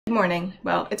Good morning.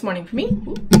 Well, it's morning for me.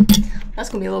 Ooh, that's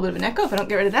going to be a little bit of an echo if I don't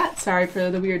get rid of that. Sorry for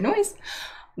the weird noise.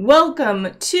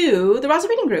 Welcome to the Rasa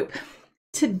reading group.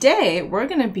 Today, we're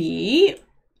going to be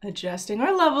adjusting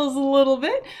our levels a little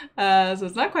bit, so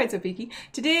it's not quite so peaky.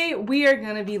 Today, we are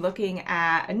going to be looking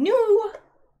at a new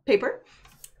paper,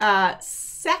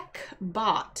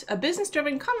 SecBot, a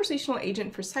business-driven conversational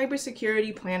agent for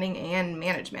cybersecurity planning and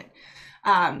management.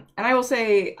 And I will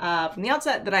say from the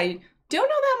outset that I don't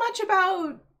know that much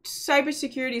about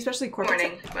cybersecurity, especially corporate.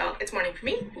 Morning. Well, it's morning for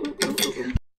me.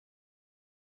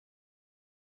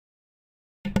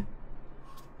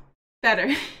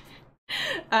 Better.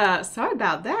 Sorry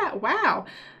about that. Wow.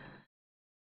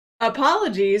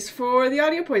 Apologies for the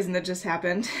audio poison that just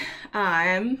happened.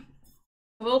 I'm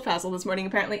a little frazzled this morning,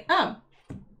 apparently. But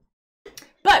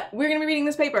we're going to be reading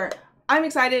this paper. I'm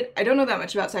excited. I don't know that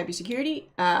much about cybersecurity.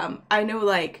 I know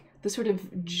like the sort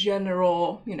of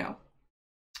general,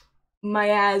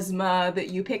 miasma that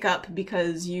you pick up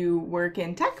because you work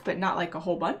in tech, but not like a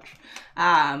whole bunch.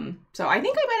 So I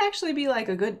think I might actually be like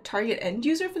a good target end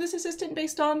user for this assistant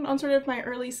based on sort of my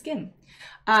early skim.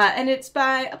 And it's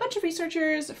by a bunch of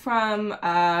researchers from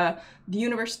the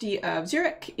University of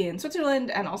Zurich in Switzerland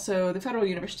and also the Federal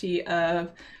University of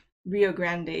Rio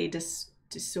Grande do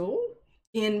Sul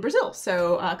in Brazil.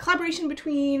 So collaboration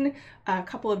between a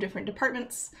couple of different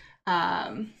departments.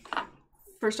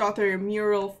 First author,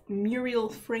 Muriel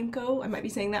Franco. I might be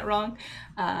saying that wrong.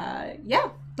 Yeah,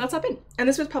 let's hop in. And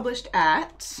this was published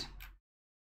at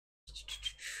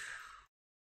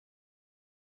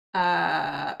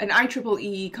an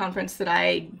IEEE conference that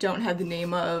I don't have the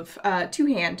name of to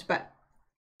hand, but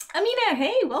Amina,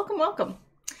 hey, welcome, welcome.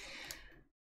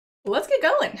 Let's get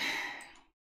going.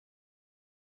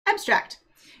 Abstract.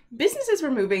 Businesses were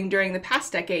moving during the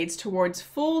past decades towards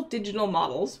full digital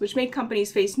models, which made companies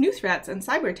face new threats and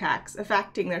cyber attacks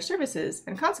affecting their services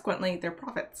and consequently their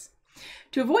profits.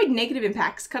 To avoid negative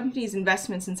impacts, companies'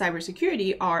 investments in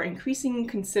cybersecurity are increasing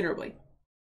considerably.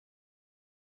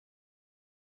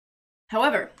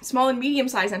 However, small and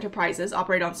medium-sized enterprises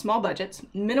operate on small budgets,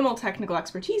 minimal technical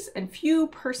expertise, and few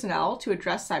personnel to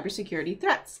address cybersecurity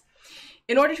threats.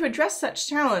 In order to address such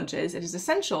challenges, it is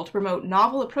essential to promote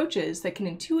novel approaches that can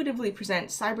intuitively present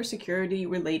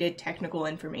cybersecurity-related technical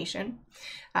information.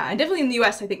 And definitely in the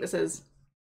US, I think there's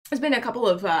been a couple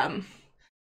of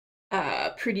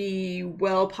pretty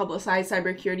well-publicized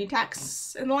cybersecurity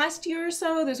attacks in the last year or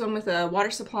so. There's one with a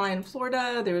water supply in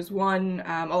Florida. There was one,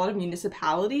 a lot of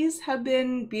municipalities have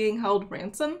been being held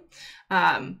ransom.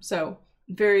 So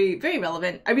very, very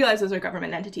relevant. I realize those are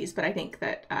government entities, but I think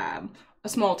that a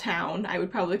small town, I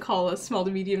would probably call a small to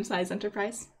medium-sized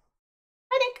enterprise.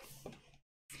 I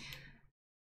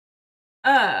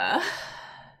think.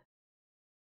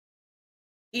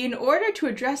 In order to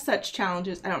address such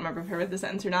challenges, I don't remember if I read the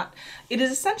sentence or not, it is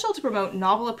essential to promote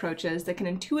novel approaches that can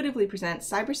intuitively present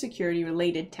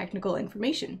cybersecurity-related technical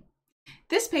information.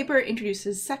 This paper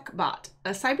introduces SecBot, a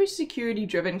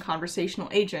cybersecurity-driven conversational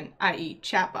agent, i.e.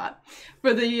 chatbot,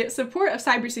 for the support of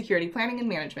cybersecurity planning and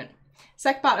management.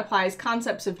 SecBot applies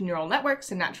concepts of neural networks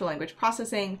and natural language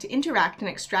processing to interact and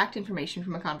extract information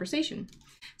from a conversation.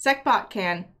 SecBot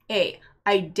can A.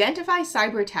 Identify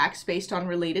cyber attacks based on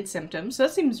related symptoms. So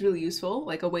that seems really useful,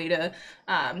 like a way to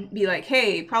be like,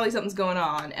 hey, probably something's going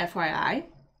on, FYI.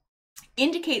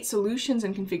 Indicate solutions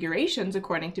and configurations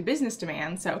according to business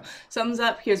demands. So thumbs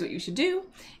up, here's what you should do.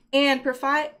 And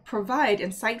provide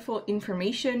insightful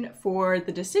information for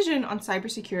the decision on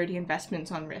cybersecurity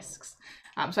investments on risks.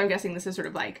 So I'm guessing this is sort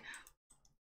of like,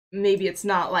 maybe it's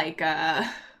not like, it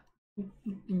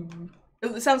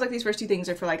sounds like these first two things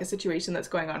are for like a situation that's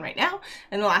going on right now.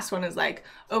 And the last one is like,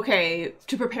 okay,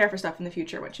 to prepare for stuff in the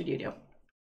future, what should you do?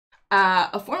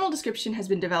 A formal description has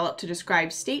been developed to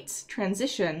describe states,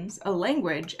 transitions, a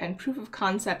language, and proof of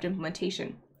concept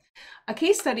implementation. A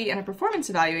case study and a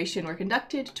performance evaluation were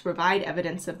conducted to provide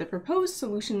evidence of the proposed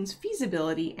solution's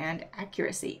feasibility and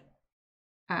accuracy.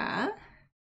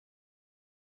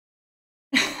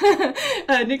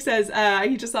 Nick says,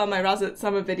 he just saw my Rasa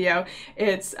Summer video.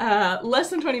 It's less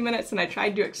than 20 minutes and I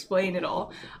tried to explain it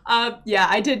all. Yeah,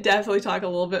 I did definitely talk a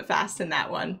little bit fast in that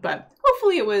one, but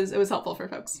hopefully it was helpful for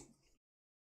folks.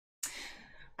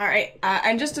 All right,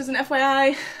 and just as an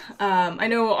FYI, I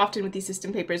know often with these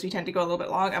system papers we tend to go a little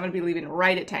bit long. I'm going to be leaving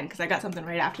right at 10 because I got something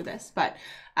right after this. But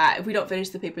if we don't finish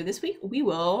the paper this week, we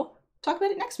will talk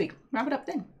about it next week. Wrap it up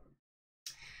then.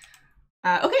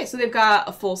 Okay, so they've got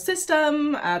a full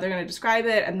system. They're going to describe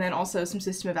it, and then also some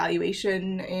system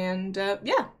evaluation. And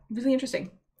yeah, really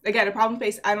interesting. Again, a problem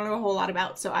space I don't know a whole lot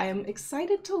about, so I am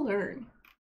excited to learn.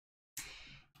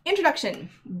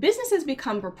 Introduction. Businesses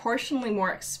become proportionally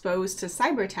more exposed to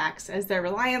cyber attacks as their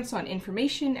reliance on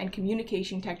information and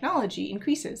communication technology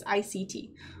increases,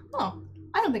 ICT. Oh,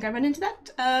 I don't think I've run into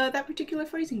that particular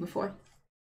phrasing before.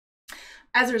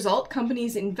 As a result,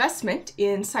 companies' investment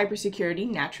in cybersecurity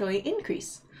naturally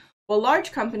increase. While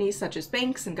large companies such as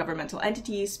banks and governmental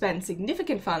entities spend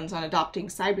significant funds on adopting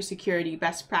cybersecurity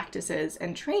best practices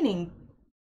and training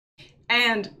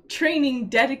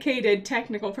dedicated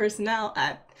technical personnel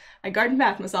I garden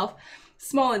path myself,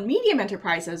 small and medium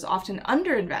enterprises often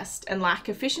underinvest and lack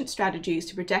efficient strategies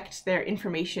to protect their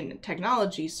information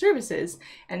technology services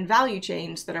and value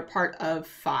chains that are part of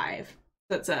 5.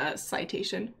 That's a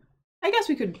citation. I guess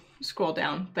we could scroll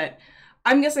down, but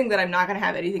I'm guessing that I'm not going to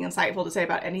have anything insightful to say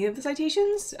about any of the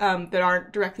citations that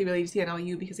aren't directly related to the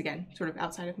NLU because, again, sort of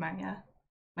outside of my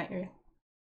area.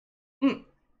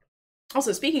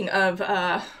 Also, speaking of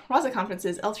Rasa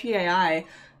conferences, L3AI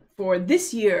for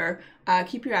this year,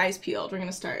 keep your eyes peeled. We're going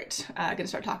to start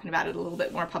talking about it a little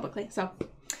bit more publicly. So,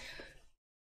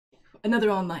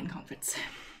 another online conference.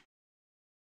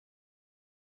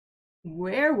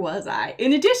 Where was I?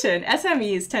 In addition,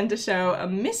 SMEs tend to show a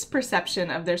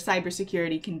misperception of their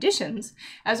cybersecurity conditions,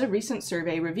 as a recent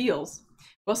survey reveals.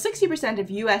 While 60% of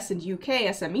US and UK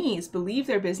SMEs believe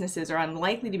their businesses are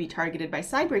unlikely to be targeted by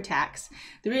cyber attacks,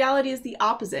 the reality is the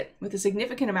opposite, with a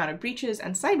significant amount of breaches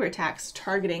and cyber attacks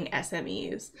targeting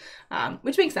SMEs,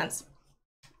 which makes sense.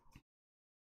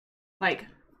 Like,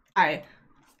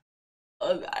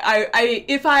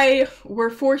 if I were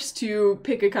forced to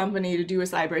pick a company to do a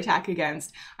cyber attack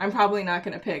against, I'm probably not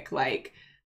going to pick, like,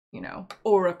 you know,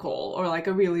 Oracle or like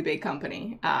a really big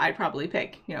company. I'd probably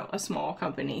pick, you know, a small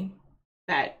company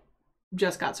that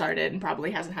just got started and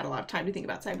probably hasn't had a lot of time to think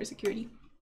about cybersecurity.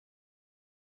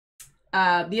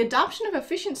 The adoption of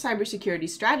efficient cybersecurity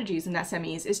strategies in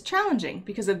SMEs is challenging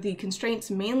because of the constraints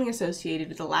mainly associated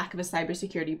with the lack of a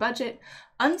cybersecurity budget,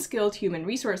 unskilled human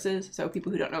resources, so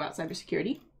people who don't know about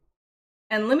cybersecurity,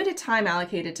 and limited time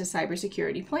allocated to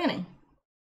cybersecurity planning.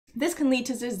 This can lead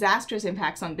to disastrous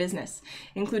impacts on business,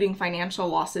 including financial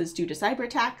losses due to cyber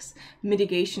attacks,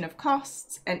 mitigation of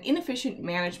costs, and inefficient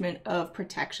management of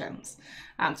protections.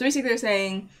 So basically they're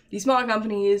saying these smaller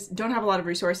companies don't have a lot of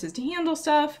resources to handle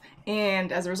stuff,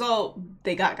 and as a result,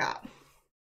 they got.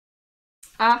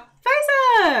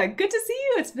 Faisa! Good to see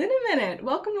you! It's been a minute.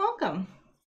 Welcome, welcome.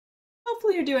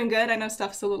 Hopefully you're doing good. I know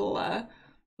stuff's a little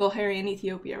hairy in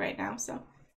Ethiopia right now, so.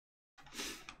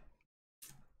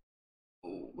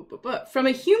 From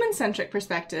a human-centric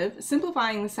perspective,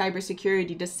 simplifying the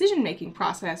cybersecurity decision-making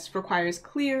process requires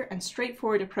clear and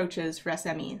straightforward approaches for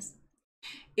SMEs.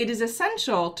 It is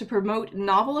essential to promote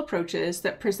novel approaches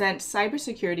that present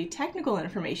cybersecurity technical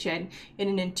information in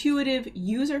an intuitive,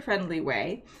 user-friendly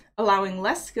way, allowing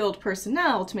less skilled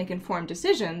personnel to make informed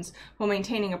decisions while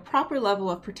maintaining a proper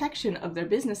level of protection of their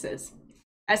businesses.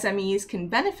 SMEs can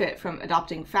benefit from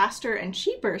adopting faster and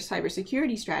cheaper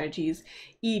cybersecurity strategies,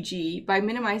 e.g., by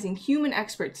minimizing human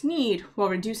experts' need while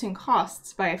reducing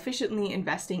costs by efficiently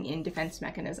investing in defense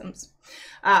mechanisms.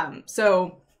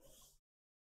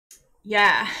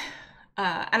 Yeah.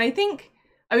 And I think,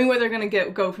 where they're going to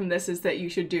go from this is that you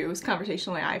should do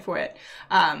conversational AI for it.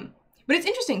 But it's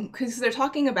interesting because they're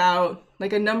talking about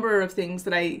like a number of things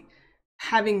that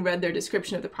having read their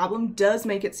description of the problem does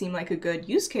make it seem like a good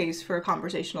use case for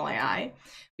conversational AI,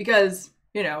 because,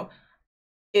 you know,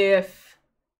 if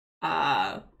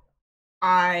I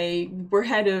were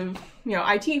head of, you know,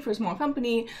 IT for a small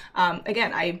company,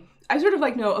 again, I sort of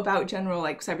like know about general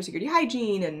like cybersecurity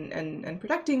hygiene and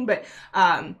protecting, but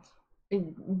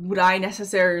would I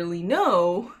necessarily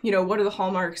know, you know, what are the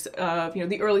hallmarks of, you know,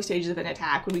 the early stages of an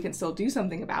attack when we can still do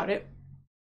something about it?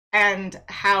 And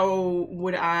how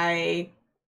would I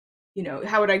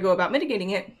go about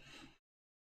mitigating it?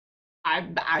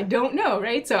 I don't know,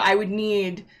 right? So I would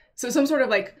need some sort of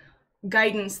like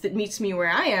guidance that meets me where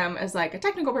I am as like a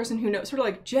technical person who knows, sort of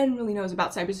like generally knows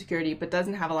about cybersecurity but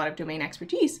doesn't have a lot of domain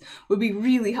expertise, would be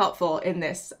really helpful in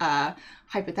this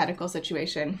hypothetical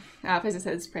situation. Faisa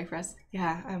says, pray for us.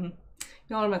 Yeah,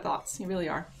 y'all are my thoughts. You really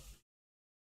are.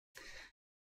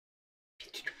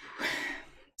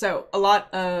 So a lot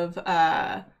of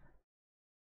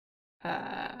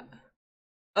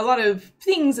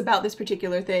things about this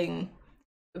particular thing.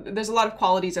 There's a lot of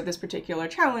qualities of this particular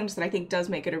challenge that I think does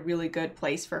make it a really good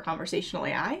place for conversational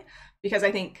AI, because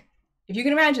I think if you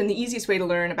can imagine, the easiest way to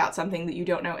learn about something that you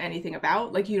don't know anything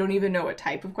about, like you don't even know what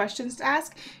type of questions to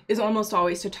ask, is almost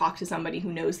always to talk to somebody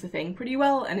who knows the thing pretty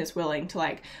well and is willing to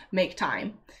like make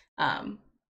time.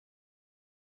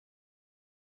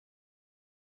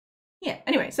 Yeah,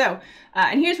 anyway, so,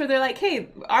 and here's where they're like, hey,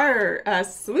 our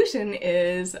solution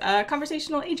is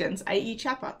conversational agents, i.e.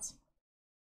 chatbots,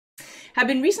 have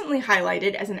been recently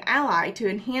highlighted as an ally to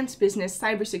enhance business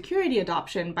cybersecurity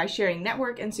adoption by sharing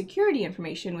network and security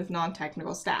information with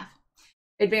non-technical staff.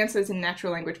 Advances in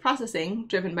natural language processing,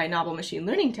 driven by novel machine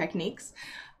learning techniques,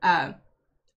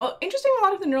 interesting, a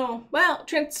lot of the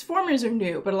transformers are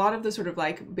new, but a lot of the sort of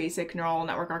like basic neural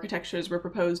network architectures were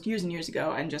proposed years and years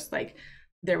ago, and just like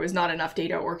there was not enough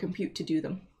data or compute to do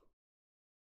them.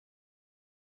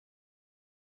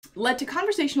 Led to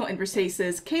conversational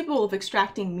interfaces capable of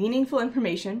extracting meaningful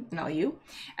information, NLU,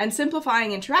 and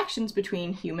simplifying interactions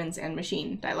between humans and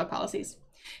machine, dialogue policies.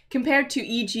 Compared to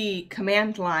e.g.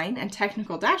 command line and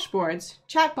technical dashboards,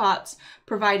 chatbots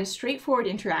provide a straightforward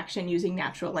interaction using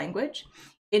natural language,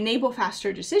 enable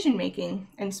faster decision-making,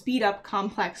 and speed up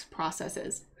complex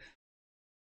processes.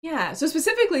 Yeah, so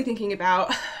specifically thinking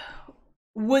about,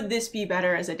 would this be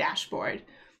better as a dashboard?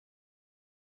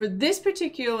 For this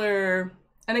particular,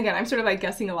 and again, I'm sort of like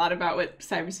guessing a lot about what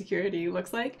cybersecurity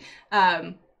looks like,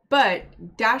 but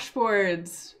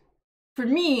dashboards, for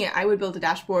me, I would build a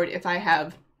dashboard if I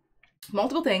have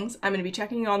multiple things, I'm going to be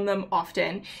checking on them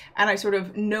often, and I sort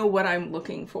of know what I'm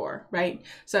looking for, right?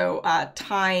 So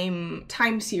time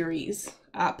series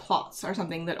plots are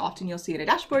something that often you'll see in a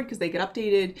dashboard because they get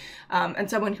updated, and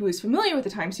someone who is familiar with the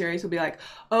time series will be like,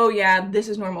 oh yeah, this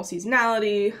is normal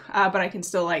seasonality, but I can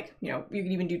still, like, you know, you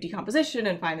can even do decomposition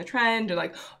and find the trend, or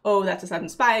like, oh, that's a sudden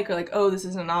spike, or like, oh, this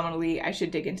is an anomaly, I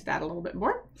should dig into that a little bit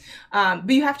more. But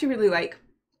you have to really, like,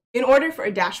 in order for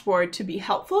a dashboard to be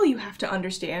helpful, you have to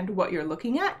understand what you're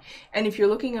looking at. And if you're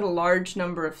looking at a large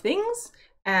number of things,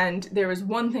 and there is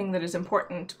one thing that is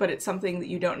important, but it's something that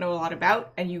you don't know a lot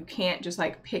about, and you can't just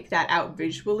like pick that out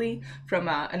visually from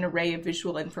an array of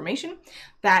visual information,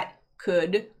 that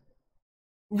could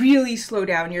really slow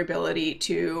down your ability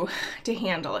to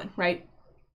handle it, right?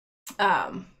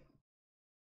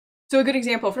 So a good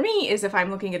example for me is if I'm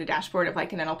looking at a dashboard of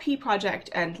like an NLP project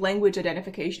and language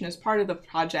identification is part of the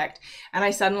project, and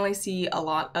I suddenly see a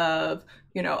lot of,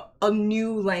 you know, a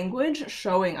new language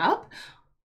showing up,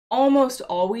 almost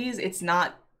always, it's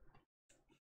not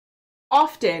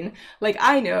often, like,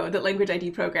 I know that language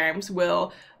ID programs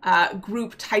will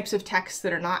group types of text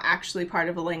that are not actually part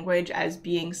of a language as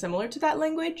being similar to that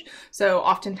language. So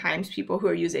oftentimes people who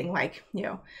are using, like, you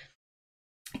know,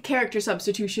 character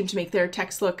substitution to make their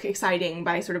text look exciting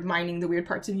by sort of mining the weird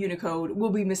parts of Unicode will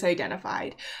be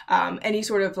misidentified. Any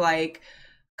sort of like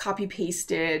copy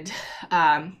pasted,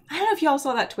 I don't know if y'all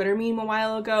saw that Twitter meme a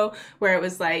while ago where it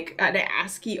was like an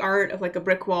ASCII art of like a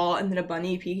brick wall and then a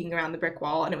bunny peeking around the brick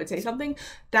wall, and it would say something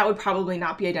that would probably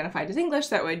not be identified as English.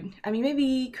 That would, I mean,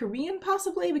 maybe Korean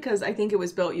possibly, because I think it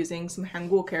was built using some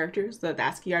Hangul characters, the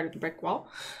ASCII art of the brick wall.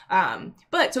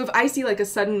 But so if I see like a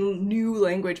sudden new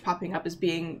language popping up as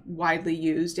being widely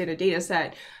used in a data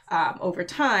set over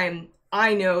time,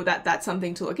 I know that that's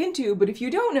something to look into. But if you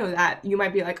don't know that, you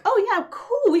might be like, oh yeah,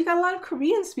 cool, we've got a lot of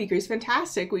Korean speakers,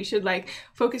 fantastic, we should like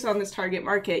focus on this target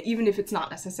market, even if it's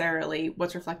not necessarily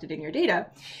what's reflected in your data.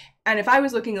 And if I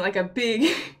was looking at like a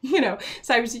big, you know,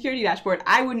 cybersecurity dashboard,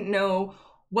 I wouldn't know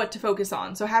what to focus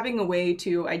on. So having a way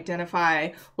to identify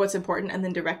what's important and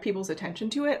then direct people's attention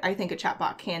to it, I think a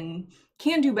chatbot can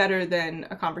do better than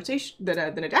a conversation, than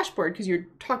a dashboard, because you're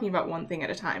talking about one thing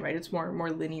at a time, right? It's more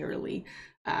linearly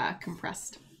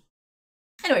compressed.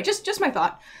 Anyway, just my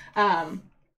thought.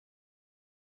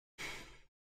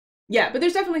 Yeah, but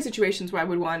there's definitely situations where I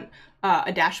would want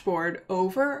a dashboard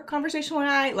over conversational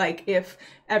AI. Like if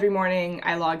every morning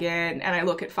I log in and I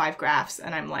look at 5 graphs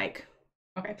and I'm like,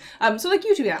 okay, so like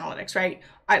YouTube analytics, right?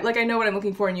 I know what I'm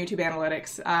looking for in YouTube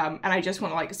analytics, and I just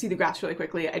want to like see the graphs really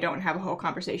quickly. I don't have a whole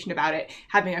conversation about it.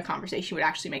 Having a conversation would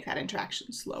actually make that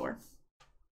interaction slower.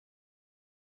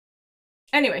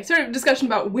 Anyway, sort of discussion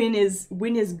about when is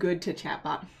good to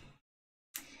chatbot.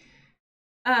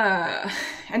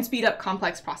 And speed up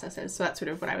complex processes. So that's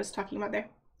sort of what I was talking about there.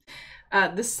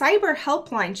 The Cyber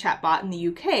Helpline chatbot in the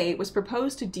UK was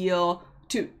proposed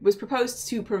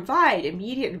to provide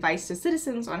immediate advice to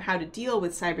citizens on how to deal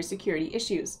with cybersecurity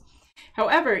issues.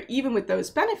 However, even with those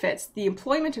benefits, the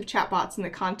employment of chatbots in the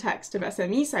context of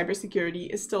SME cybersecurity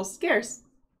is still scarce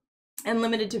and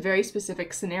limited to very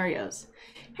specific scenarios.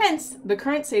 Hence, the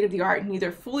current state of the art neither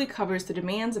fully covers the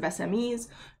demands of SMEs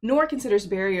nor considers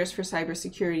barriers for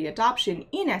cybersecurity adoption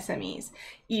in SMEs,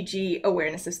 e.g.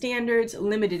 awareness of standards,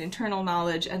 limited internal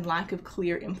knowledge, and lack of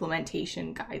clear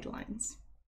implementation guidelines.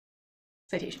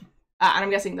 Citation. And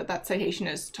I'm guessing that that citation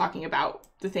is talking about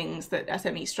the things that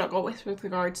SMEs struggle with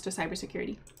regards to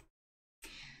cybersecurity.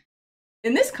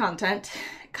 In this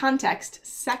context,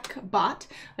 SecBot,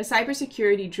 a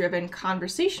cybersecurity-driven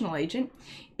conversational agent,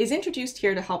 is introduced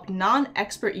here to help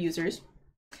non-expert users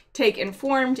take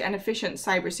informed and efficient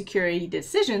cybersecurity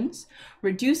decisions,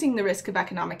 reducing the risk of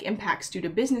economic impacts due to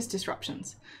business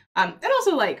disruptions. And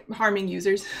also, like, harming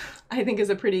users, I think,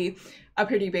 is a pretty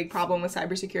big problem with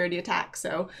cybersecurity attacks.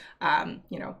 So,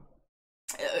 you know,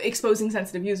 exposing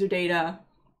sensitive user data,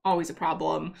 always a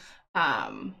problem.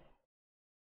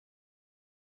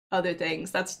 Other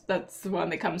things, that's the one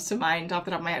that comes to mind off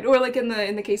the top of my head. Or like in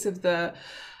the case of the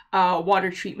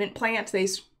water treatment plant,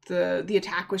 the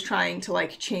attack was trying to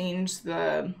like change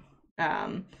the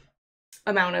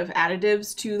amount of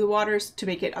additives to the waters to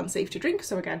make it unsafe to drink.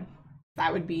 So again,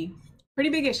 that would be a pretty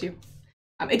big issue.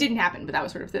 It didn't happen, but that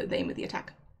was sort of the aim of the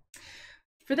attack.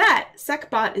 For that,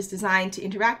 SecBot is designed to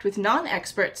interact with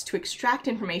non-experts to extract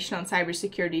information on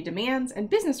cybersecurity demands and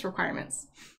business requirements.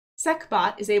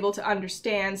 SecBot is able to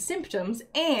understand symptoms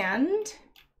and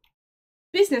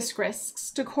business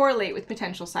risks to correlate with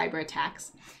potential cyber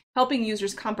attacks, helping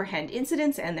users comprehend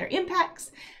incidents and their impacts,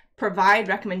 provide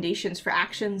recommendations for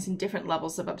actions in different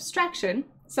levels of abstraction,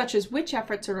 such as which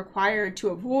efforts are required to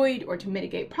avoid or to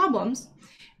mitigate problems,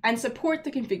 and support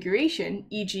the configuration,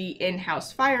 e.g.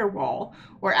 in-house firewall,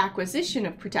 or acquisition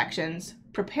of protections,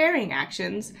 preparing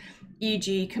actions,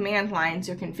 e.g. command lines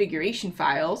or configuration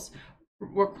files,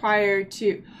 required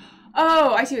to...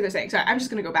 Oh, I see what they're saying. Sorry, I'm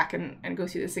just going to go back and go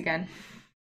through this again.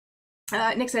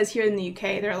 Nick says here in the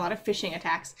UK, there are a lot of phishing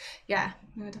attacks. Yeah,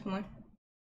 definitely.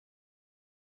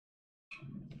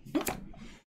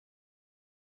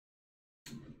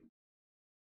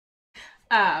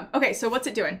 Okay, so what's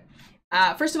it doing?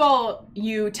 First of all,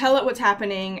 you tell it what's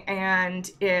happening, and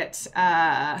it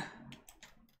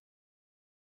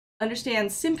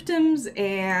understands symptoms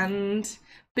and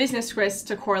business risks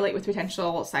to correlate with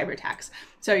potential cyber attacks.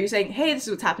 So you're saying, hey, this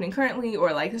is what's happening currently,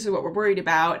 or like, this is what we're worried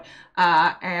about.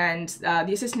 And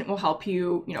the assistant will help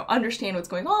you, understand what's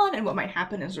going on and what might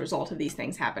happen as a result of these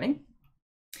things happening.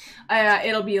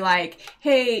 It'll be like,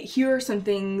 hey, here are some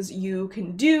things you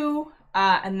can do.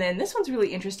 And then this one's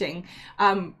really interesting.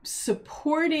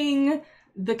 Supporting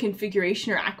the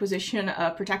configuration or acquisition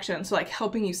of protection. So like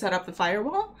helping you set up the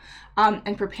firewall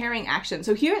and preparing action.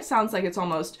 So here it sounds like it's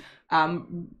almost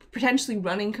potentially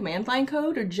running command line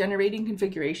code or generating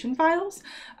configuration files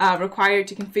required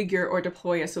to configure or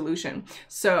deploy a solution.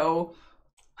 So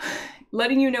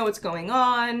letting you know what's going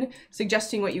on,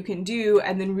 suggesting what you can do,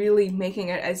 and then really making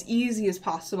it as easy as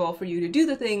possible for you to do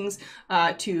the things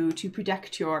to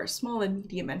protect your small and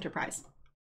medium enterprise.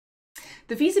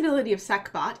 The feasibility of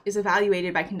SecBot is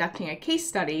evaluated by conducting a case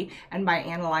study and by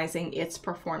analyzing its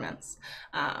performance.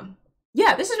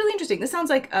 Yeah, this is really interesting. This sounds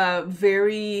like a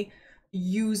very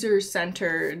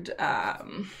user-centered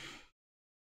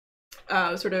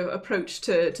sort of approach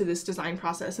to this design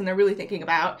process. And they're really thinking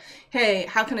about, hey,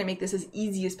 how can I make this as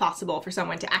easy as possible for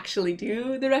someone to actually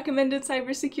do the recommended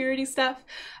cybersecurity stuff?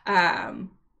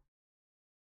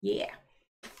 Yeah.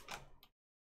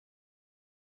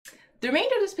 The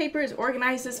remainder of this paper is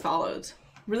organized as follows.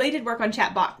 Related work on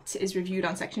chatbots is reviewed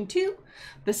on Section 2.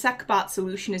 The SecBot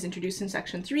solution is introduced in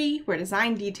Section 3, where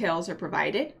design details are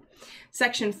provided.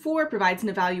 Section 4 provides an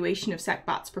evaluation of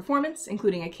SecBot's performance,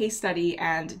 including a case study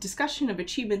and discussion of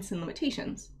achievements and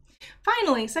limitations.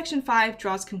 Finally, Section 5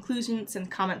 draws conclusions and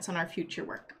comments on our future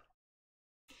work.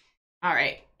 All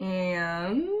right,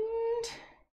 and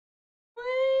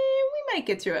we might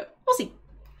get through it. We'll see.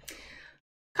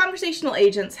 Conversational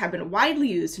agents have been widely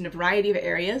used in a variety of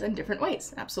areas and different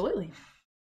ways. Absolutely.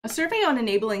 A survey on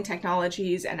enabling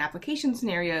technologies and application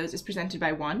scenarios is presented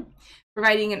by one,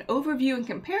 providing an overview and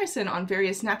comparison on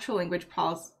various natural language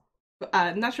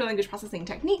processing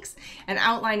techniques and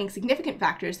outlining significant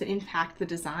factors that impact the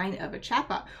design of a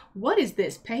chatbot. What is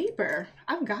this paper?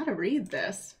 I've got to read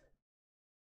this.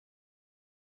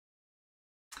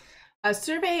 A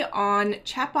survey on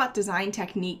chatbot design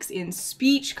techniques in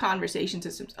speech conversation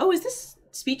systems. Oh, is this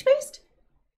speech-based?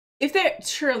 If they're,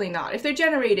 surely not. If they're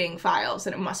generating files,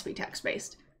 then it must be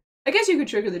text-based. I guess you could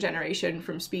trigger the generation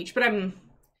from speech, but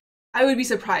I would be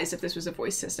surprised if this was a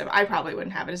voice system. I probably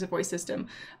wouldn't have it as a voice system,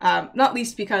 not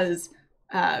least because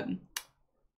it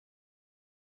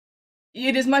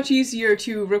is much easier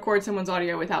to record someone's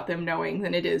audio without them knowing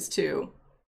than it is to,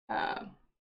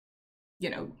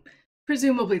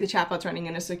 presumably the chatbot's running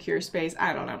in a secure space.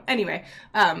 I don't know. Anyway,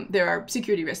 there are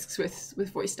security risks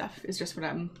with voice stuff, is just what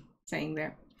I'm saying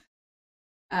there.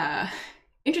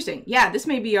 Interesting. Yeah, this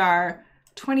may be our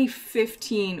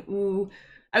 2015. Ooh,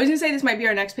 I was gonna say this might be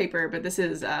our next paper, but this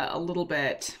is a little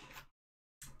bit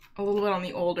a little bit on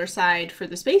the older side for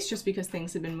the space, just because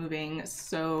things have been moving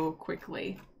so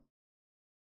quickly.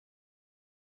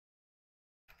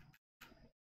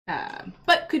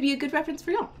 But could be a good reference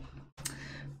for y'all.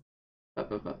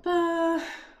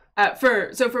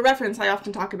 For reference, I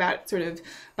often talk about sort of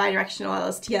bidirectional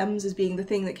LSTMs as being the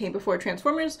thing that came before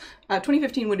transformers.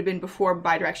 2015 would have been before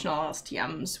bidirectional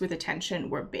LSTMs with attention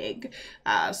were big.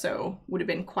 So would have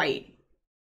been quite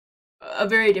a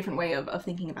very different way of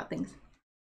thinking about things.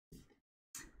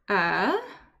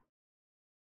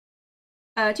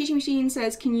 Teaching Machine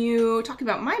says, can you talk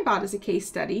about my bot as a case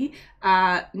study?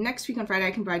 Next week on Friday,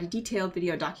 I can provide a detailed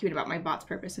video document about my bot's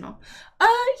purpose and all.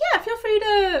 Yeah, feel free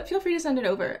to send it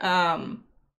over.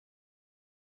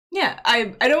 Yeah,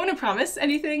 I don't want to promise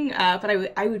anything,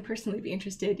 but I would personally be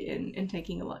interested in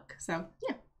taking a look. So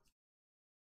yeah.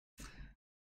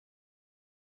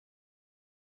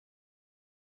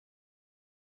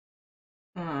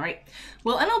 All right.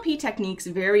 Well, NLP techniques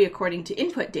vary according to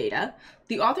input data.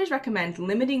 The authors recommend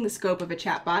limiting the scope of a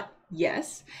chatbot,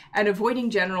 yes, and avoiding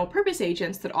general purpose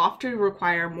agents that often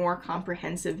require more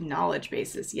comprehensive knowledge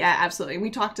bases. Yeah, absolutely. We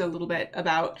talked a little bit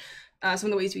about some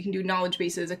of the ways we can do knowledge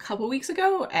bases a couple weeks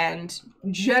ago, and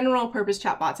general purpose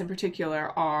chatbots in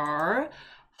particular are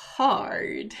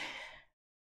hard.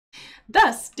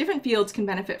 Thus, different fields can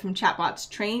benefit from chatbots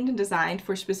trained and designed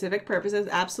for specific purposes,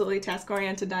 absolutely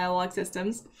task-oriented dialogue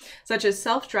systems, such as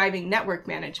self-driving network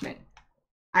management.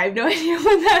 I have no idea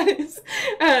what that is.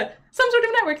 Some sort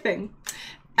of network thing.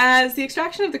 As the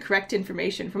extraction of the correct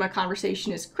information from a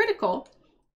conversation is critical,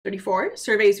 34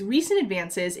 surveys recent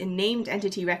advances in named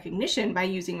entity recognition by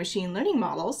using machine learning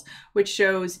models, which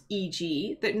shows,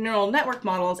 e.g., that neural network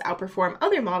models outperform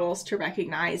other models to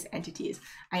recognize entities.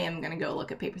 I am going to go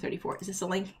look at paper 34. Is this a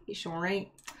link? You sure, right?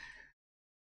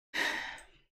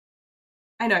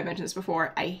 I know I've mentioned this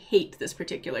before. I hate this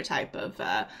particular type of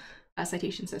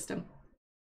citation system.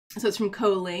 So it's from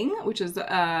Coling, which is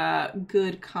a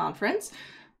good conference,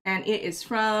 and it is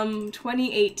from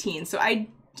 2018. So I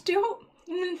don't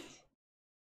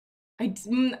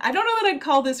know that I'd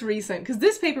call this recent, because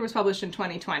this paper was published in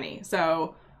 2020.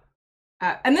 So,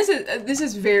 and this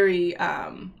is very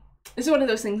this is one of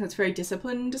those things that's very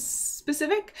discipline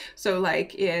specific. So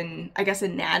like in, I guess,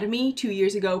 anatomy 2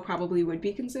 years ago probably would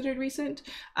be considered recent.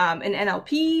 And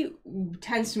NLP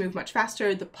tends to move much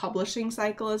faster. The publishing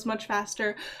cycle is much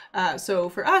faster. So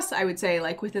for us, I would say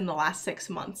like within the last 6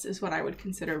 months is what I would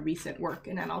consider recent work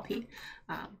in NLP.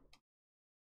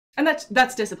 And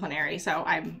that's disciplinary, so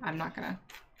I'm not gonna.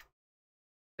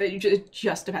 It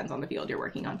just depends on the field you're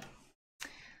working on.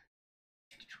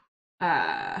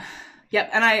 Yep,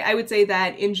 and I would say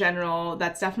that in general,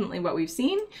 that's definitely what we've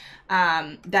seen.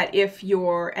 That if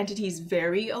your entities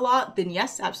vary a lot, then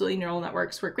yes, absolutely, neural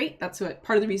networks work great. That's what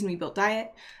part of the reason we built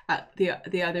Diet.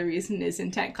 The other reason is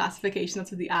intent classification.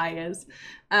 That's what the I is.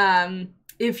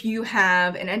 If you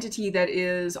have an entity that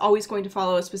is always going to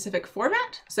follow a specific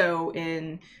format, so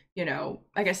in, you know,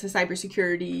 I guess the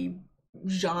cybersecurity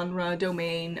genre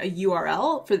domain, a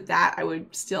URL, for that I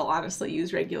would still honestly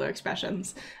use regular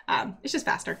expressions. It's just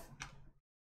faster.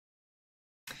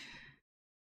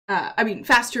 I mean,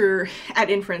 faster at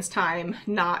inference time,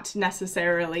 not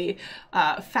necessarily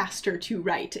faster to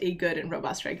write a good and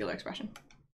robust regular expression.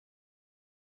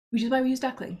 Which is why we use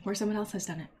Duckling, where someone else has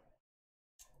done it.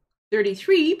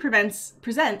 33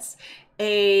 presents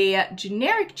a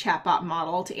generic chatbot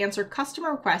model to answer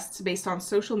customer requests based on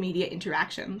social media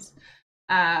interactions.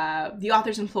 The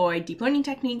authors employ deep learning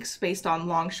techniques based on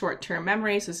long short-term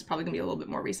memory, so this is probably going to be a little bit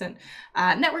more recent.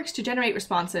 Networks to generate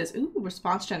responses. Ooh,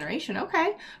 response generation,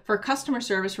 okay. For customer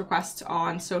service requests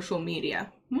on social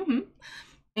media.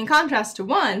 In contrast to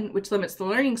 1, which limits the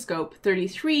learning scope,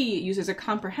 33 uses a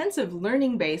comprehensive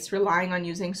learning base relying on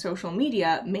using social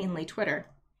media, mainly Twitter.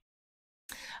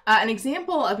 An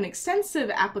example of an extensive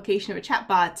application of a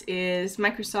chatbot is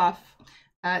Microsoft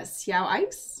Xiao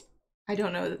Ice. I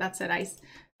don't know that that said ICE.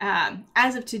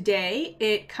 As of today,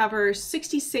 it covers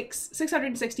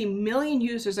 660 million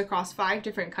users across 5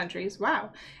 different countries.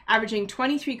 Wow. Averaging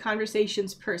 23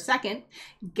 conversations per second,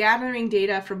 gathering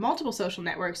data from multiple social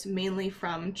networks, mainly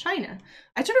from China.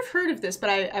 I sort of heard of this,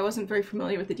 but I wasn't very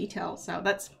familiar with the details, so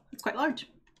that's quite large.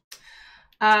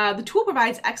 The tool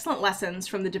provides excellent lessons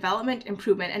from the development,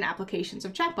 improvement, and applications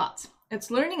of chatbots. Its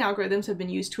learning algorithms have been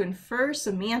used to infer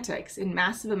semantics in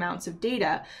massive amounts of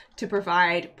data to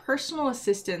provide personal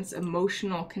assistance,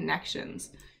 emotional connections.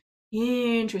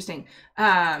 Interesting.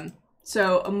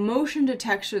 So emotion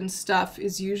detection stuff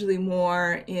is usually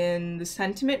more in the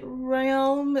sentiment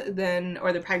realm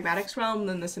or the pragmatics realm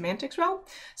than the semantics realm.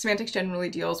 Semantics generally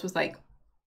deals with like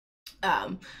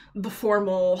the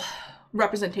formal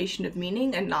representation of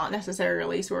meaning and not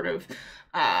necessarily sort of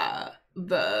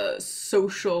the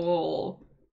social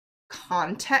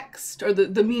context or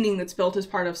the meaning that's built as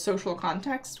part of social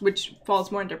context, which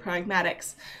falls more into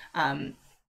pragmatics. And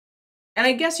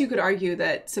I guess you could argue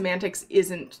that sentiment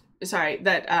isn't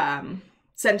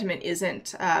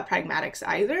pragmatics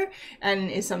either,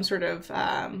 and is some sort of,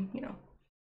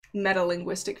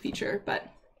 meta-linguistic feature,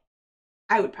 but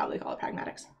I would probably call it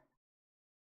pragmatics.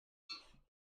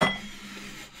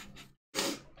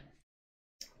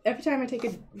 Every time I take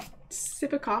a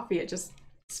sip of coffee, it just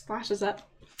splashes up.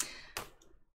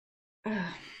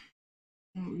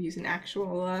 I'm using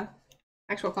actual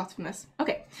cloth from this.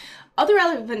 Okay. Other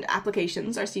relevant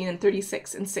applications are seen in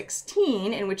 36 and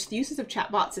 16, in which the uses of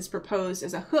chatbots is proposed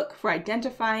as a hook for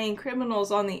identifying criminals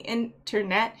on the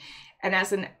internet and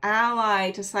as an ally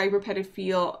to cyber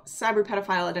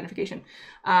pedophile identification.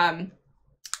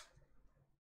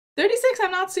 36,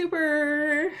 I'm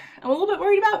a little bit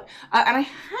worried about. And I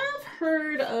have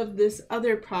heard of this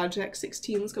other project,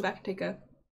 16. Let's go back and take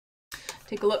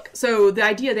a look. So the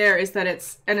idea there is that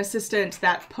it's an assistant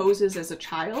that poses as a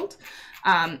child.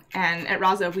 And at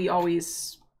Rasa,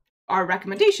 our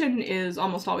recommendation is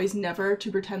almost always never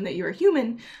to pretend that you're a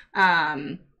human.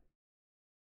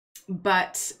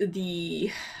 But from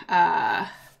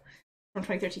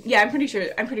 2013, yeah, I'm pretty sure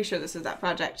this is that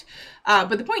project.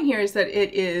 But the point here is that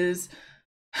it is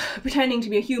pretending to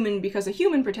be a human because a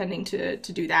human pretending to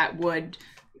do that would,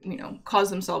 cause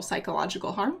themselves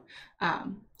psychological harm.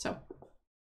 So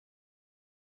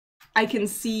I can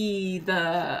see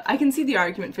the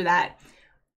argument for that.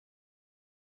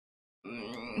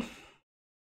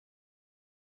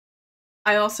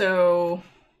 I also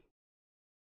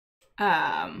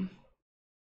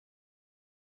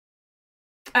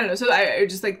I don't know, so I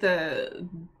just like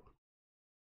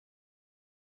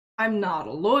I'm not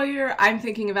a lawyer. I'm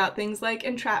thinking about things like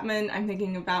entrapment. I'm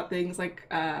thinking about things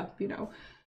like,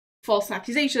 false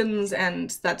accusations,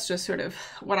 and that's just sort of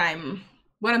what I'm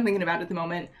thinking about at the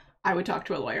moment. I would talk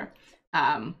to a lawyer.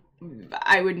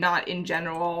 I would not, in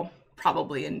general,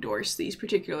 probably endorse these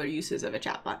particular uses of a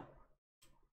chatbot.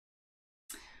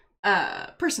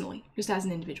 Personally, just as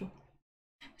an individual.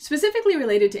 Specifically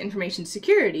related to information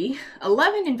security,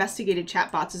 11 investigated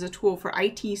chatbots as a tool for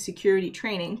IT security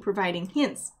training, providing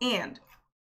hints and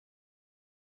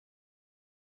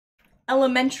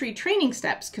elementary training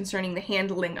steps concerning the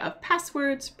handling of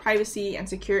passwords, privacy, and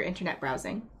secure internet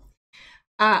browsing.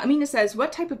 Amina says,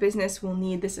 what type of business will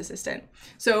need this assistant?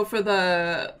 So for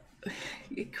the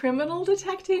criminal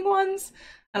detecting ones,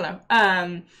 I don't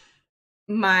know.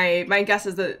 My guess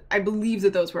is that I believe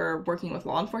that those were working with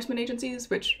law enforcement agencies,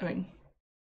 which, I mean,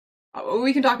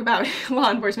 we can talk about law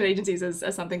enforcement agencies as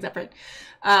something separate.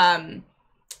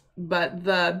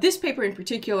 But this paper in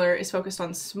particular is focused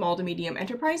on small to medium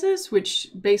enterprises, which,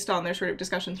 based on their sort of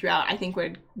discussion throughout, I think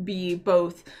would be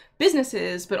both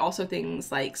businesses, but also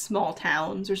things like small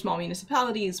towns or small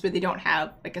municipalities where they don't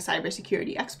have like a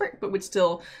cybersecurity expert, but would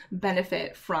still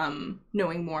benefit from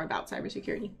knowing more about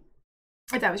cybersecurity.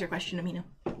 If that was your question, Amina.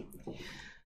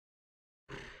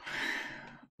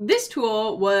 This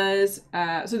tool was,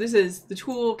 so this is the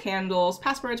tool handles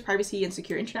passwords, privacy, and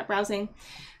secure internet browsing.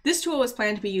 This tool was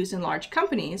planned to be used in large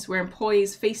companies where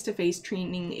employees' face-to-face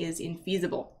training is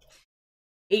infeasible.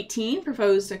 18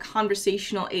 proposed a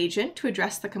conversational agent to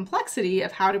address the complexity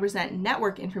of how to present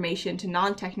network information to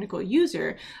non-technical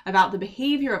user about the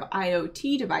behavior of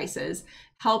IoT devices,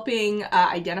 helping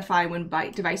identify when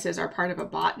devices are part of a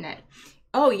botnet.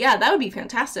 Oh yeah, that would be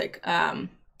fantastic. IoT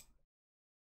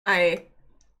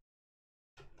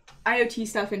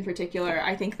stuff in particular,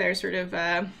 I think there's sort of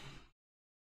an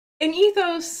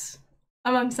ethos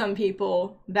among some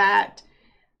people that,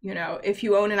 if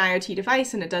you own an IoT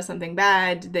device and it does something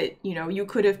bad that, you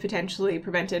could have potentially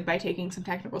prevented by taking some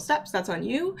technical steps, that's on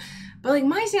you. But like,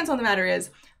 my stance on the matter is,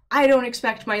 I don't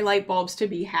expect my light bulbs to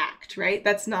be hacked, right?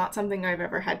 That's not something I've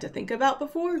ever had to think about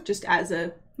before, just as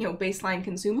a, baseline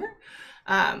consumer.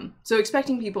 So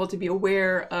expecting people to be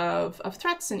aware of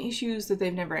threats and issues that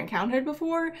they've never encountered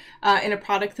before in a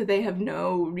product that they have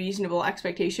no reasonable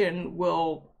expectation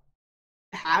will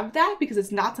have that, because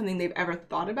it's not something they've ever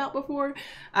thought about before,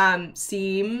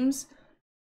 seems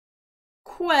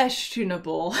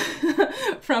questionable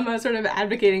from a sort of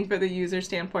advocating for the user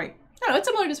standpoint. I don't know, it's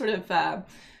similar to sort of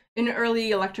in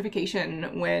early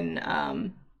electrification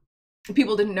when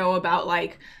people didn't know about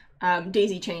like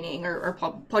daisy chaining or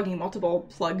plugging multiple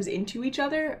plugs into each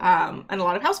other. And a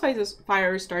lot of house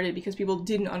fires started because people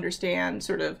didn't understand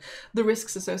sort of the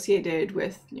risks associated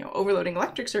with, overloading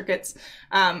electric circuits.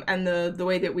 And the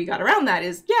way that we got around that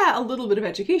is, yeah, a little bit of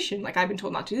education. Like, I've been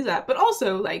told not to do that, but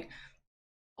also like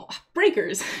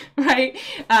breakers, right?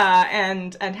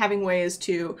 And having ways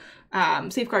to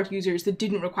safeguard users that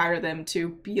didn't require them to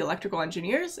be electrical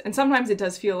engineers. And sometimes it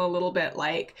does feel a little bit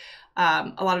like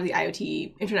a lot of the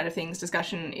IoT Internet of Things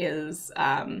discussion is,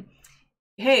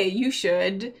 hey, you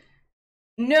should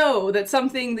know that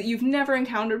something that you've never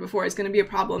encountered before is going to be a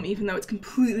problem, even though it's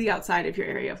completely outside of your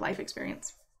area of life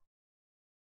experience.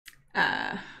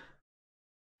 Hello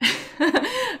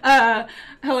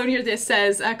Near This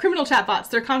says, criminal chatbots,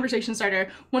 they're conversation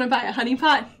starter. Want to buy a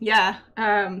honeypot? Yeah.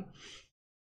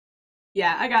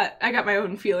 Yeah, I got my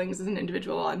own feelings as an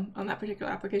individual on that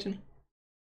particular application.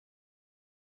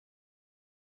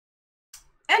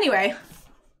 Anyway,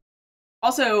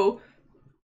 also,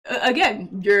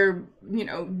 again, your,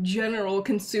 general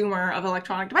consumer of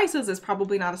electronic devices is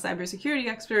probably not a cybersecurity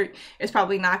expert, is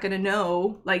probably not going to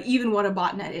know, like, even what a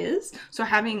botnet is. So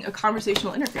having a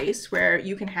conversational interface where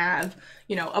you can have,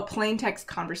 a plain text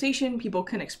conversation, people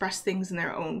can express things in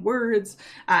their own words,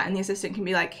 and the assistant can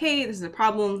be like, hey, this is a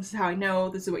problem, this is how I know,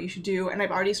 this is what you should do, and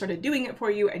I've already started doing it for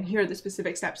you, and here are the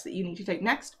specific steps that you need to take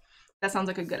next. That sounds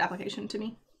like a good application to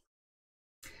me.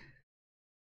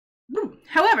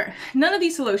 However, none of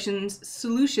these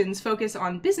solutions focus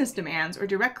on business demands or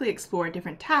directly explore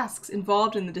different tasks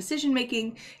involved in the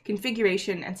decision-making,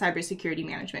 configuration, and cybersecurity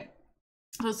management.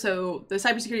 So the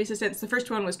cybersecurity assistants, the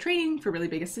first one was training for really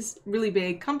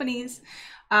big companies,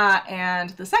 and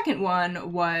the second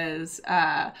one was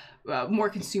more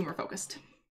consumer-focused.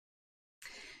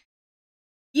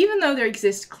 Even though there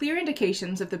exist clear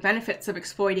indications of the benefits of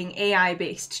exploiting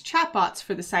AI-based chatbots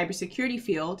for the cybersecurity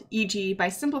field, e.g. by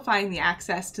simplifying the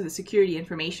access to the security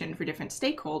information for different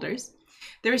stakeholders,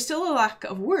 there is still a lack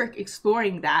of work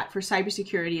exploring that for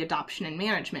cybersecurity adoption and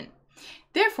management.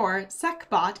 Therefore,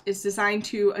 SecBot is designed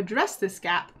to address this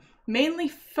gap, mainly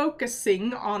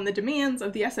focusing on the demands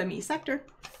of the SME sector,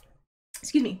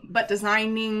 but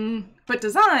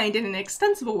designed in an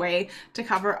extensible way to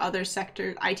cover other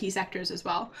IT sectors as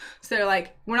well. So they're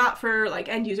like, we're not for like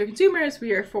end user consumers,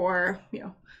 we are for,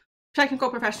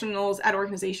 technical professionals at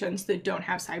organizations that don't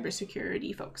have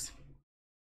cybersecurity folks.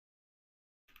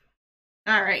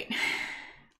 All right.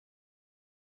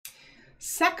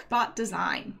 SecBot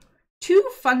design. 2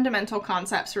 fundamental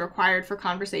concepts are required for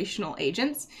conversational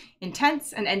agents: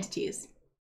 intents and entities.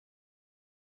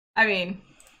 I mean,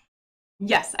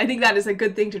 yes, I think that is a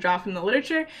good thing to draw from the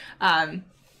literature.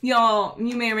 You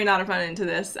may or may not have run into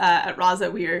this. At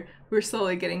Rasa, we're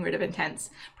slowly getting rid of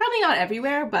intents. Probably not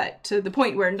everywhere, but to the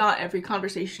point where not every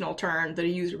conversational term that a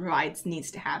user provides needs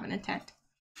to have an intent.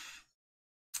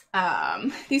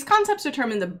 These concepts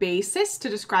determine the basis to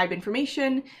describe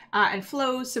information and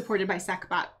flows supported by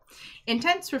SecBot.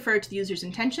 Intents refer to the user's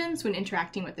intentions when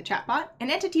interacting with the chatbot,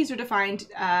 and entities are defined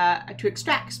to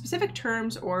extract specific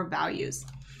terms or values.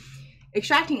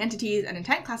 Extracting entities and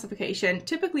intent classification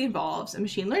typically involves a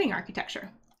machine learning architecture.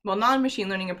 While non-machine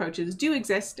learning approaches do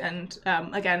exist, and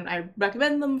again, I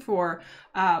recommend them for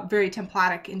very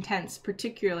templatic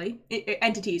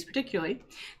entities particularly,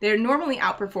 they're normally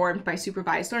outperformed by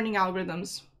supervised learning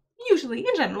algorithms, usually,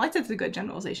 in general, I'd say it's a good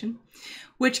generalization,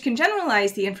 which can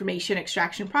generalize the information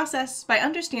extraction process by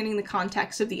understanding the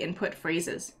context of the input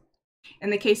phrases. In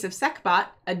the case of SecBot,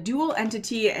 a dual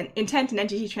entity and intent and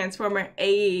entity transformer,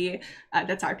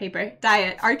 that's our paper,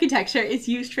 diet architecture is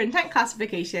used for intent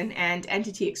classification and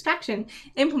entity extraction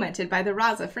implemented by the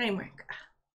Rasa framework.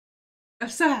 I'm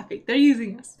so happy they're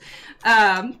using us.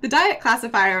 The diet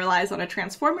classifier relies on a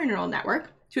transformer neural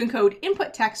network to encode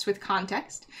input text with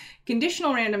context,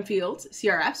 conditional random fields,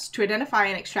 CRFs, to identify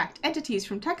and extract entities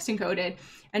from text encoded,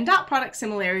 and dot product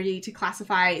similarity to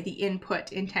classify the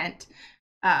input intent.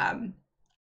 And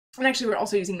actually, we're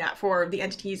also using that for the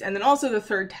entities, and then also the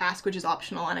third task, which is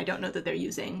optional, and I don't know that they're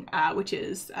using, which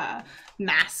is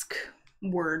mask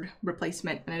word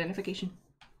replacement and identification.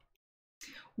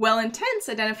 While intents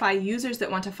identify users that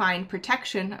want to find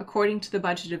protection according to the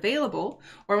budget available,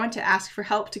 or want to ask for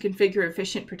help to configure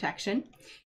efficient protection,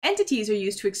 entities are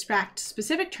used to extract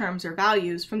specific terms or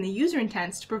values from the user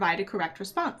intents to provide a correct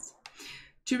response.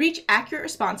 To reach accurate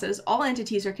responses, all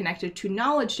entities are connected to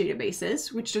knowledge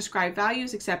databases, which describe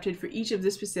values accepted for each of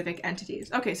the specific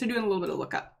entities. Okay, so doing a little bit of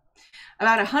lookup.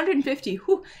 About 150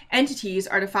 entities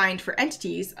are defined for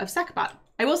entities of SecBot.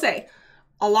 I will say,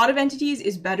 a lot of entities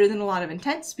is better than a lot of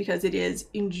intents because it is,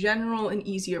 in general, an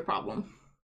easier problem.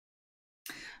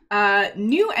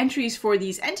 New entries for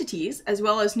these entities, as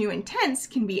well as new intents,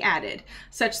 can be added,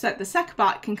 such that the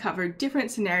SecBot can cover different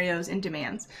scenarios and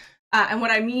demands. And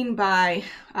what I mean by,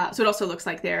 so it also looks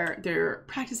like they're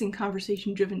practicing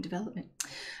conversation-driven development.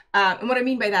 And what I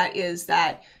mean by that is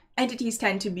that Entities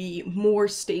tend to be more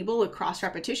stable across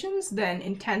repetitions than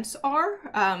intents are.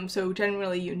 So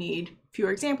generally you need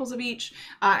fewer examples of each,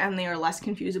 and they are less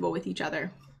confusable with each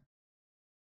other,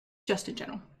 just in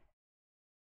general.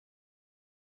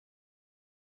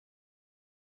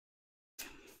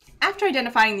 After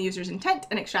identifying the user's intent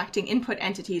and extracting input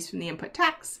entities from the input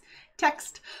text,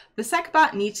 the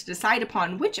SecBot needs to decide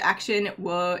upon which action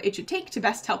it should take to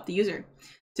best help the user.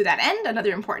 To that end,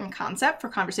 another important concept for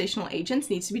conversational agents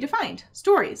needs to be defined: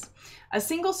 stories. A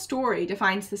single story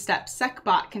defines the steps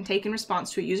SecBot can take in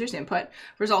response to a user's input,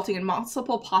 resulting in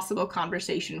multiple possible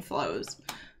conversation flows.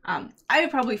 I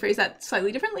would probably phrase that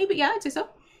slightly differently, but yeah, I'd say so.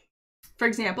 For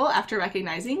example, after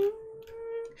recognizing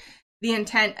the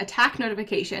intent attack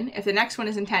notification, if the next one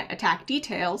is intent attack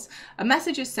details, a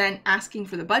message is sent asking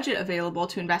for the budget available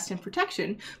to invest in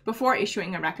protection before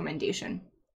issuing a recommendation.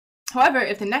 However,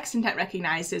 if the next intent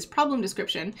recognized is problem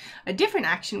description, a different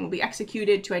action will be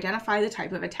executed to identify the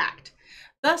type of attack.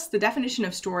 Thus, the definition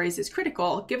of stories is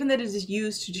critical, given that it is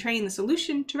used to train the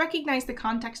solution to recognize the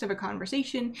context of a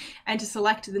conversation and to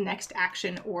select the next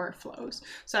action or flows.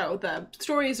 So the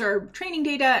stories are training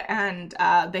data, and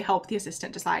they help the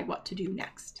assistant decide what to do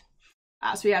next.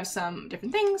 So we have some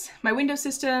different things. My Windows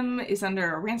system is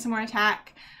under a ransomware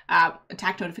attack.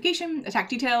 Attack notification, attack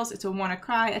details. It's a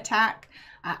WannaCry attack.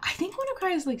 I think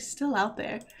WannaCry is like still out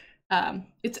there. That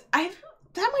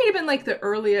might have been like the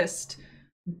earliest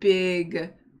big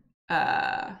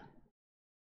like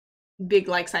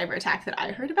cyber attack that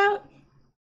I heard about.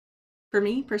 For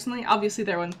me personally, obviously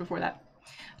there are ones before that.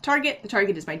 Target, the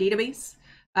target is my database.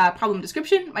 Problem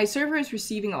description, my server is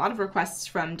receiving a lot of requests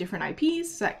from different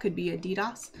IPs, so that could be a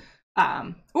DDoS.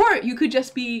 Or you could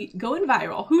just be going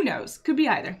viral, who knows, could be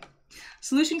either.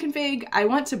 Solution config, I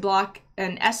want to block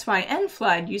an SYN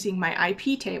flood using my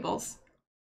IP tables.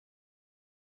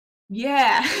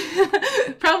 Yeah,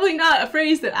 probably not a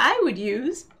phrase that I would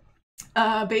use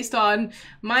based on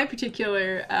my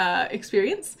particular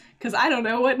experience, because I don't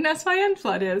know what an SYN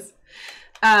flood is.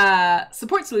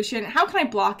 Support solution, how can I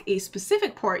block a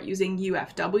specific port using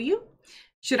UFW?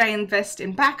 Should I invest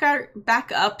in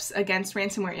backups against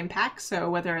ransomware impacts? So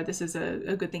whether this is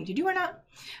a good thing to do or not.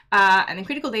 And then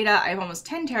critical data, I have almost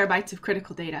 10 terabytes of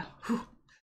critical data.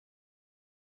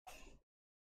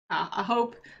 I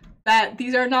hope that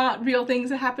these are not real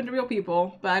things that happen to real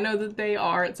people, but I know that they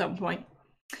are at some point.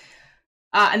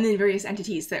 And then various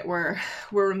entities that were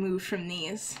removed from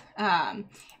these. And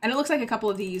it looks like a couple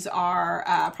of these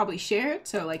are probably shared.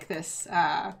 So like this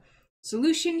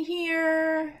solution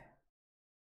here,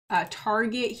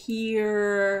 target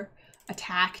here,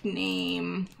 attack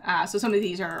name. So some of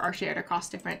these are shared across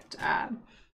different,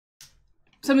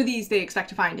 some of these they expect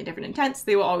to find in different intents.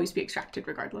 They will always be extracted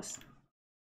regardless.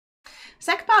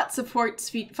 SecBot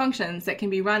supports functions that can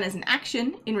be run as an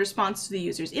action in response to the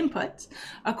user's input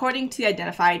according to the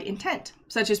identified intent,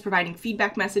 such as providing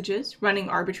feedback messages, running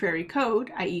arbitrary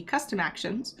code, i.e. custom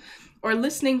actions, or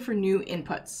listening for new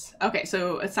inputs. Okay,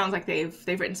 so it sounds like they've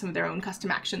written some of their own custom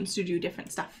actions to do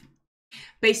different stuff.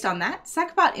 Based on that,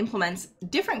 SecBot implements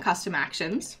different custom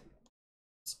actions.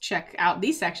 Let's check out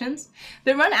these sections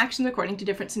that run actions according to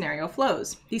different scenario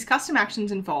flows. These custom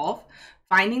actions involve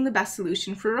finding the best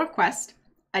solution for a request,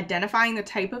 identifying the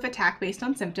type of attack based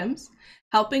on symptoms,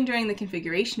 helping during the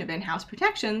configuration of in-house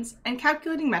protections, and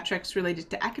calculating metrics related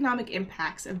to economic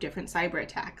impacts of different cyber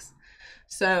attacks.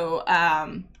 So,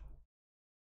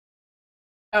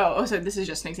 so this is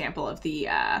just an example of the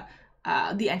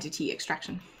entity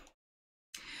extraction.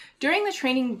 During the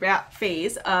training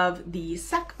phase of the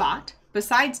SecBot,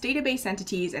 besides database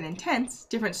entities and intents,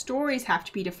 different stories have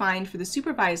to be defined for the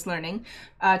supervised learning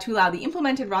to allow the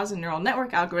implemented Rasa neural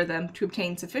network algorithm to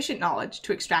obtain sufficient knowledge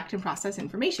to extract and process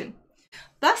information.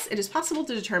 Thus, it is possible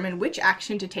to determine which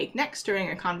action to take next during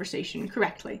a conversation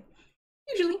correctly.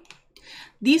 Usually.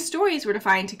 These stories were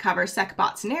defined to cover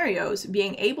SecBot scenarios,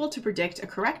 being able to predict a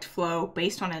correct flow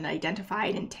based on an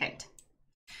identified intent.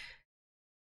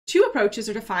 Two approaches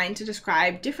are defined to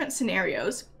describe different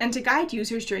scenarios and to guide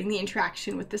users during the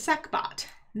interaction with the SecBot.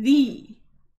 The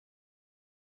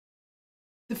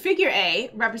figure A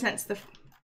represents the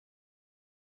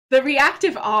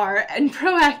reactive R and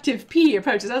proactive P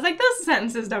approaches. I was like, those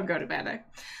sentences don't go together.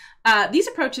 These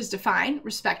approaches define,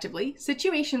 respectively,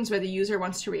 situations where the user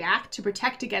wants to react to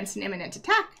protect against an imminent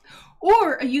attack,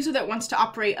 or a user that wants to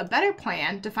operate a better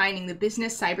plan defining the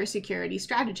business cybersecurity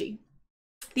strategy.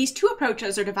 These two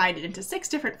approaches are divided into 6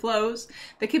 different flows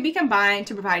that can be combined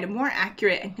to provide a more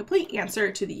accurate and complete answer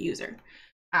to the user.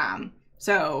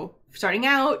 So starting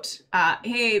out,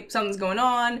 hey, something's going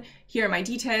on, here are my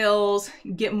details,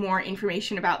 get more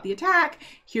information about the attack,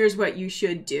 here's what you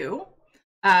should do.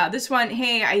 This one,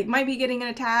 hey, I might be getting an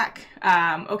attack.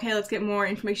 Okay, let's get more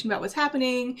information about what's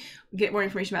happening, get more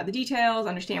information about the details,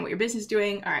 understand what your business is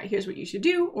doing. All right, here's what you should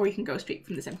do, or you can go straight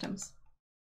from the symptoms.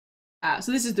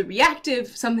 So this is the reactive,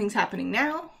 something's happening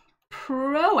now.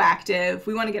 Proactive,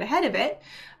 we want to get ahead of it.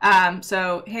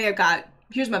 So, hey,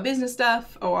 here's my business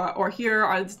stuff, or here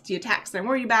are the attacks that I'm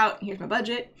worried about, here's my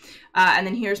budget, and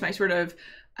then here's my sort of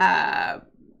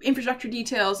infrastructure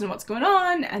details and what's going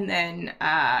on, and then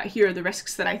here are the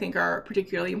risks that I think are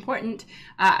particularly important,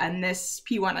 and this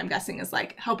P1, I'm guessing, is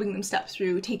like helping them step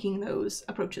through taking those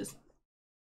approaches.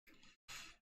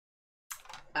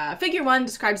 Figure 1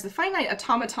 describes the finite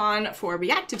automaton for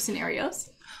reactive scenarios.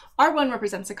 R1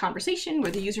 represents a conversation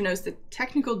where the user knows the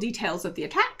technical details of the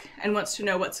attack and wants to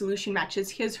know what solution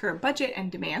matches his/her budget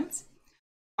and demands.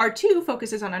 R2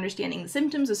 focuses on understanding the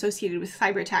symptoms associated with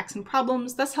cyber attacks and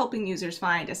problems, thus helping users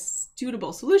find a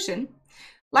suitable solution.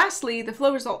 Lastly, the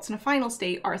flow results in a final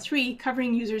state, R3,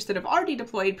 covering users that have already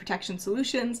deployed protection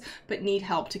solutions but need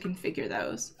help to configure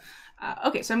those.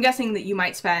 Okay, so I'm guessing that you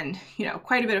might spend,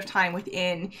 quite a bit of time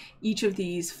within each of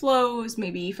these flows,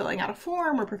 maybe filling out a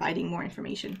form or providing more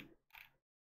information.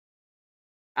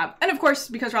 And of course,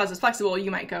 because Rasa is flexible, you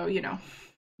might go,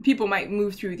 people might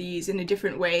move through these in a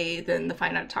different way than the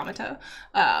finite automata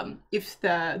if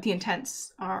the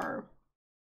intents are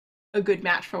a good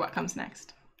match for what comes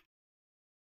next.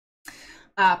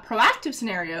 Proactive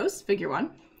scenarios, figure 1,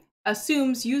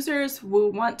 assumes users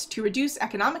will want to reduce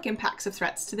economic impacts of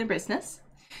threats to their business.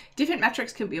 Different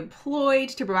metrics can be employed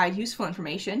to provide useful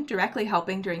information, directly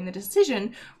helping during the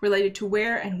decision related to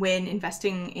where and when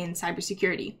investing in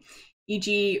cybersecurity.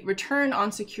 E.g., return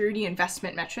on security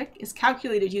investment metric is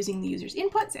calculated using the user's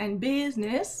inputs and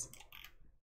business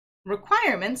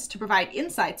requirements to provide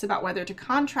insights about whether to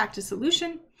contract a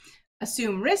solution,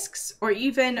 assume risks, or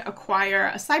even acquire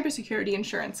a cybersecurity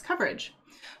insurance coverage.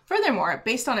 Furthermore,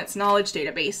 based on its knowledge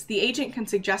database, the agent can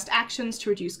suggest actions to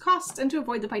reduce costs and to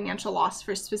avoid the financial loss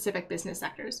for specific business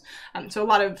sectors. So a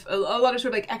lot of sort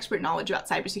of like expert knowledge about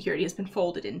cybersecurity has been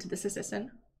folded into this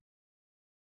assistant.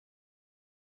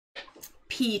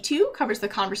 P2 covers the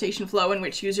conversation flow in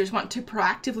which users want to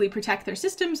proactively protect their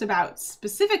systems about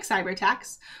specific cyber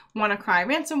attacks, WannaCry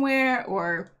ransomware,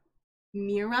 or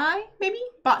Mirai, maybe,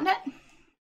 botnet.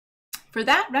 For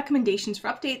that, recommendations for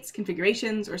updates,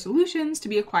 configurations, or solutions to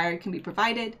be acquired can be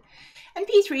provided. And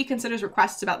P3 considers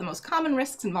requests about the most common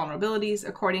risks and vulnerabilities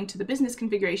according to the business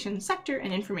configuration, sector,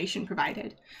 and information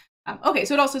provided. Okay,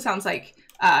 so it also sounds like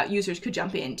users could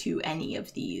jump into any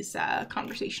of these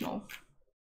conversational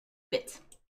bits.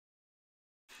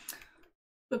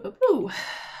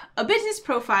 A business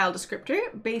profile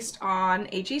descriptor based on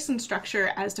a JSON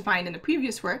structure as defined in the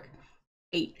previous work,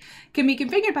 8, can be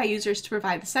configured by users to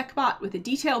provide the SecBot with a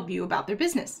detailed view about their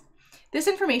business. This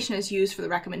information is used for the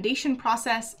recommendation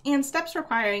process and steps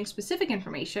requiring specific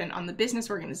information on the business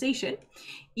organization,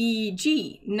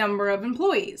 e.g., number of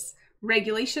employees,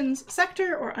 regulations,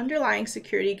 sector, or underlying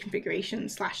security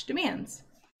configuration/demands.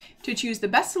 To choose the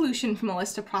best solution from a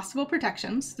list of possible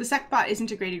protections, the SecBot is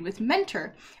integrated with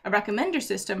Mentor, a recommender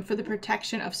system for the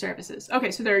protection of services. Okay,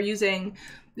 so they're using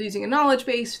a knowledge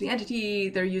base for the entity.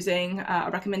 They're using a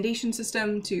recommendation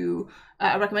system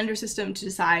a recommender system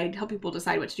to help people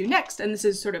decide what to do next. And this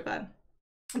is sort of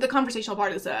the conversational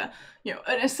part is an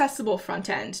accessible front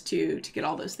end to get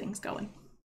all those things going.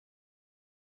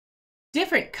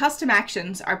 Different custom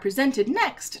actions are presented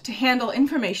next to handle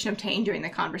information obtained during the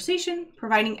conversation,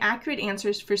 providing accurate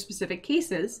answers for specific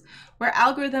cases where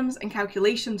algorithms and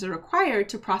calculations are required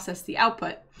to process the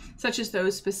output, such as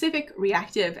those specific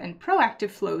reactive and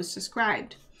proactive flows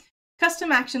described. Custom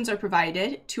actions are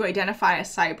provided to identify a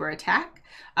cyber attack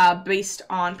based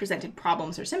on presented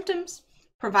problems or symptoms,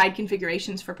 provide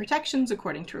configurations for protections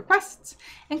according to requests,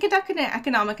 and conduct an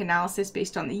economic analysis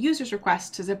based on the user's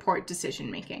request to support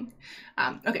decision-making.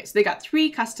 Okay, so they got three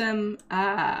custom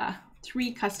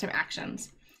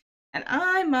actions. And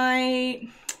I've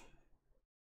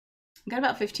got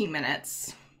about 15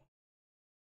 minutes.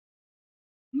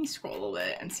 Let me scroll a little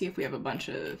bit and see if we have a bunch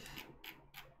of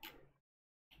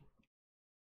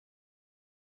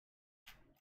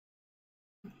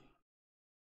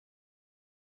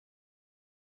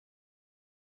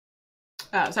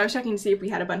so I was checking to see if we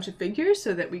had a bunch of figures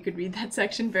so that we could read that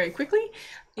section very quickly,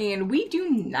 and we do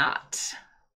not.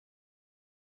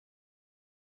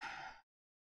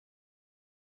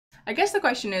 I guess the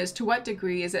question is, to what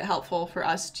degree is it helpful for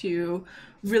us to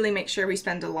really make sure we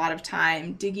spend a lot of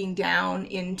time digging down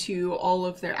into all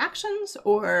of their actions,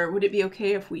 or would it be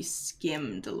okay if we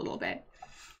skimmed a little bit?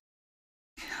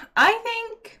 I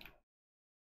think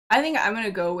I think I'm going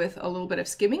to go with a little bit of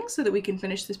skimming so that we can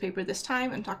finish this paper this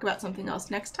time and talk about something else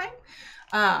next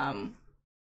time,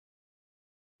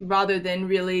 rather than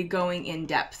really going in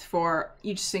depth for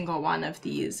each single one of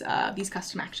these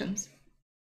custom actions.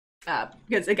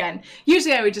 Because again,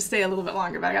 usually I would just stay a little bit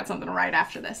longer, but I got something right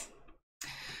after this.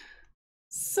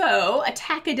 So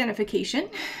attack identification.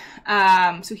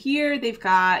 So here they've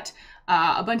got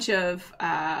a bunch of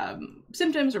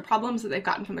symptoms or problems that they've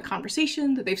gotten from the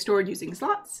conversation that they've stored using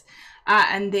slots.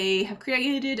 And they have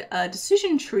created a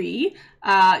decision tree,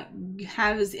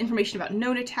 has information about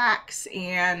known attacks,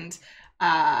 and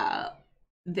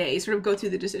they sort of go through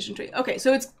the decision tree. Okay,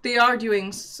 so they are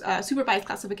doing supervised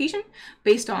classification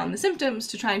based on the symptoms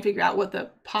to try and figure out what the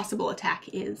possible attack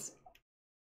is.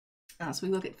 So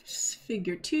we look at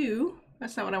figure 2.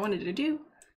 That's not what I wanted to do.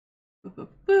 Boo, boo,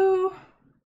 boo.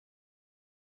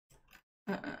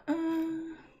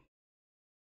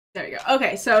 There we go.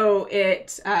 Okay, so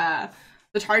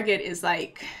the target is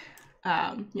like,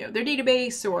 you know, their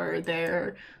database or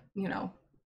their, you know,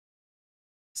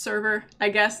 server, I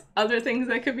guess. Other things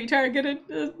that could be targeted,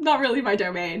 not really my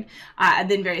domain.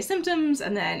 And then various symptoms,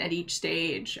 and then at each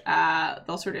stage,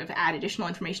 they'll sort of add additional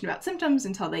information about symptoms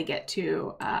until they get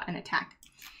to an attack.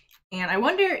 And I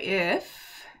wonder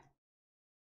if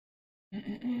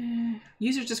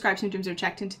users describe symptoms are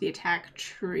checked into the attack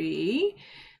tree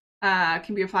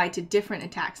can be applied to different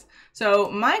attacks. So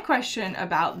my question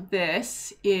about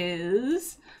this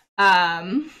is,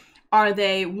 are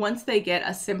they, once they get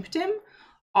a symptom,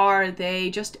 are they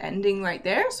just ending right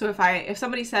there? So if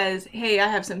somebody says, hey, I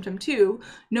have symptom 2,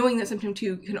 knowing that symptom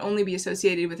 2 can only be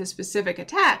associated with a specific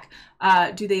attack,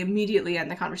 do they immediately end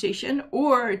the conversation,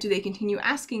 or do they continue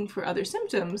asking for other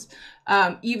symptoms,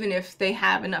 even if they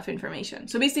have enough information?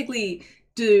 So basically,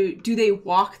 do they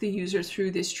walk the users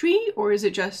through this tree, or is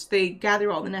it just they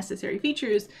gather all the necessary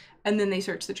features and then they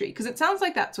search the tree? Because it sounds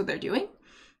like that's what they're doing.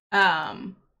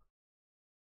 And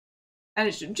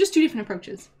it's just 2 different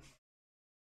approaches.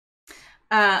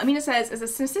 Amina says, is a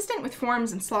assistant with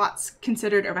forms and slots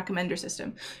considered a recommender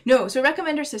system? No, so a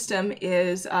recommender system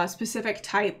is a specific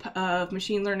type of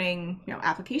machine learning, you know,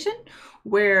 application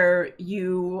where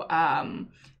you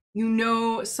you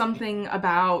know something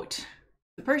about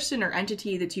the person or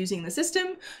entity that's using the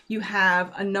system. You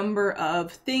have a number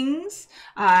of things,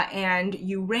 and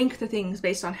you rank the things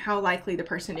based on how likely the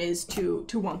person is to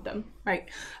want them, right?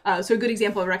 So a good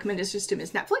example of a recommender system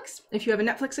is Netflix. If you have a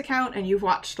Netflix account and you've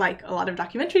watched like a lot of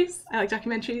documentaries, I like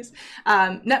documentaries,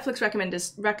 Netflix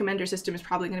recommender system is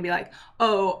probably going to be like,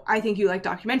 oh, I think you like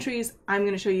documentaries. I'm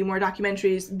going to show you more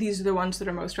documentaries. These are the ones that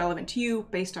are most relevant to you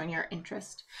based on your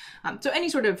interest. So any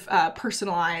sort of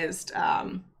personalized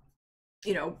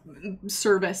you know,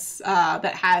 service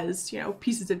that has, you know,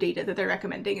 pieces of data that they're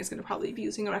recommending is going to probably be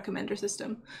using a recommender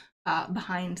system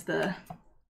behind the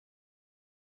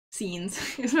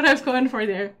scenes is what I was going for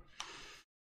there.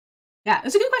 Yeah,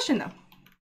 it's a good question though.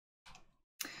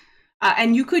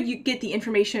 And you could get the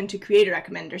information to create a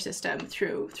recommender system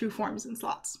through forms and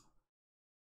slots.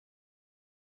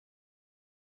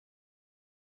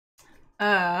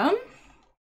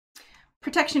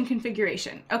 Protection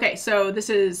configuration. Okay, so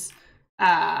this is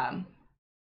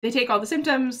they take all the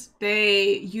symptoms,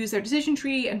 they use their decision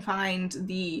tree and find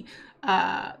the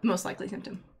most likely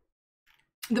symptom,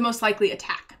 the most likely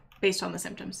attack based on the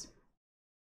symptoms.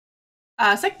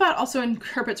 SecBot also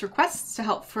interprets requests to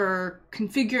help for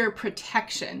configure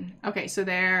protection. Okay, so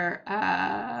they're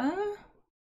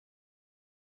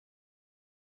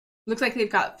looks like they've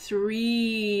got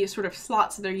 3 sort of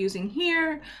slots that they're using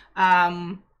here.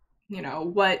 You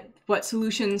know, what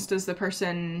solutions does the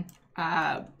person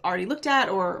already looked at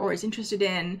or is interested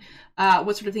in,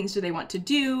 what sort of things do they want to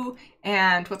do,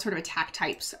 and what sort of attack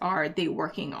types are they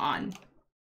working on.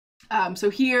 So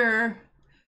here,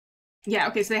 yeah,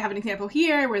 okay, so they have an example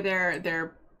here where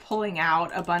they're pulling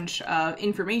out a bunch of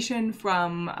information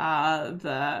from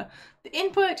the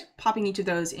input, popping each of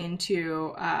those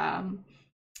into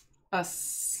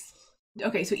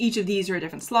okay, so each of these are a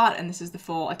different slot, and this is the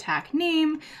full attack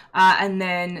name, and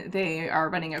then they are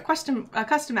running a custom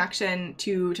action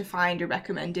to find a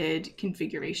recommended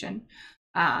configuration.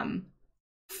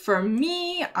 For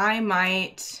me, I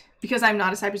might, because I'm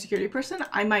not a cybersecurity person,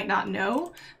 I might not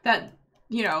know that,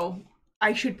 you know,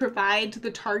 I should provide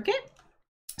the target.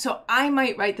 So I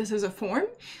might write this as a form,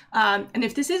 and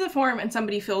if this is a form and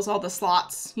somebody fills all the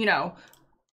slots, you know,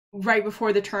 right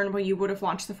before the turn where you would have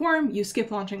launched the form, you skip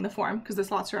launching the form because the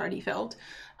slots are already filled.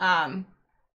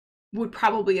 Would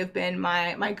probably have been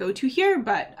my go-to here,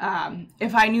 but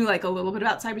if I knew like a little bit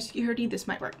about cybersecurity, this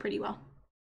might work pretty well.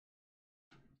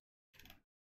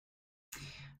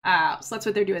 So that's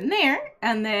what they're doing there.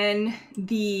 And then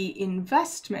the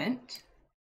investment.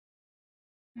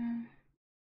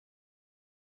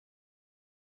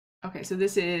 Okay, so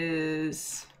this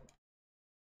is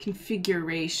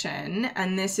configuration,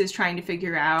 and this is trying to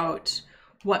figure out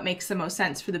what makes the most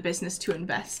sense for the business to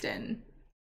invest in.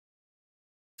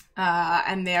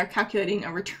 And they are calculating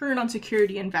a return on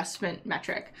security investment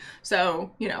metric.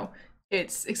 So, you know,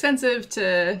 it's expensive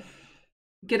to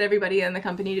get everybody in the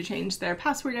company to change their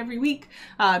password every week.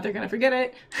 They're going to forget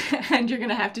it, and you're going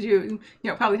to have to do, you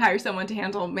know, probably hire someone to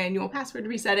handle manual password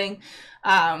resetting.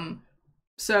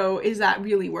 So is that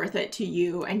really worth it to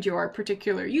you and your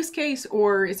particular use case,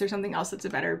 or is there something else that's a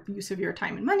better use of your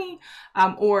time and money?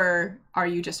 Or are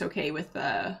you just okay with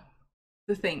the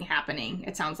thing happening?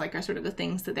 It sounds like are sort of the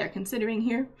things that they're considering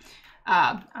here.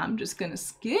 I'm just gonna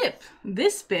skip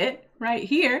this bit right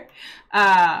here.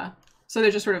 So they're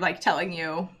just sort of like telling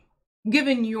you,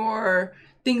 given your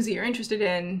things that you're interested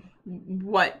in,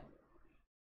 what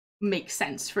makes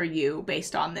sense for you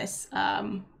based on this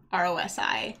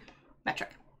ROSI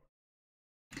metric.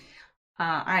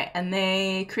 All right, and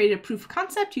they created a proof of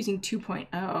concept using 2.0.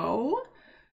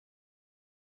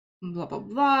 Blah, blah,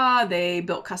 blah. They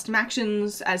built custom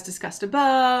actions as discussed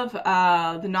above.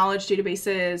 The knowledge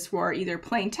databases were either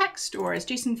plain text or as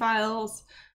JSON files.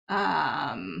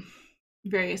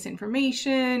 Various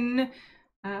information.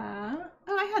 Oh,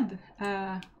 I had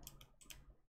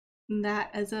that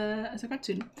as a grad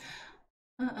student.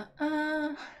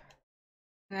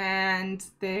 And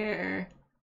they're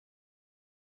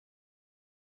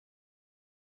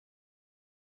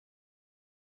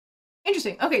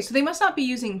interesting. Okay, so they must not be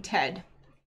using TED.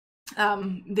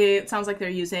 It sounds like they're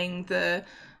using the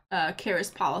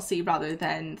KERAS policy rather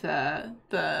than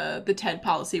the TED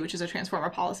policy, which is a transformer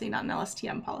policy, not an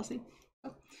LSTM policy.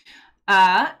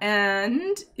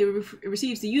 And it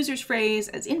receives the user's phrase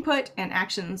as input and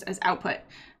actions as output.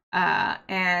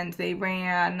 And they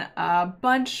ran a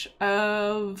bunch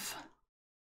of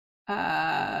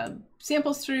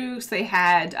samples through. So they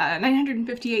had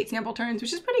 958 sample turns,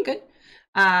 which is pretty good.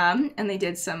 And they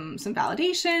did some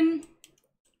validation.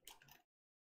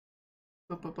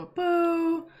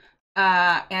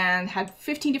 And had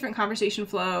 15 different conversation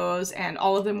flows, and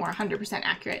all of them were 100%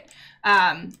 accurate,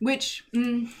 which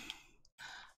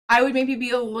I would maybe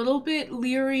be a little bit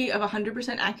leery of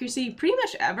 100% accuracy pretty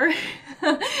much ever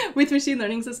with machine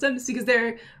learning systems, because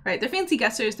they're fancy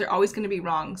guessers. They're always going to be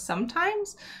wrong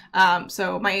sometimes.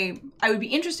 So I would be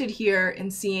interested here in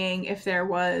seeing if there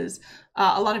was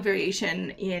a lot of variation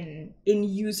in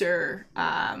user,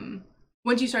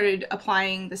 once you started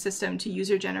applying the system to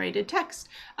user-generated text,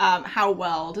 how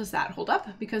well does that hold up?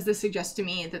 Because this suggests to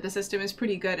me that the system is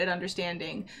pretty good at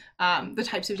understanding the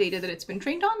types of data that it's been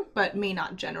trained on, but may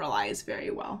not generalize very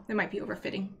well. It might be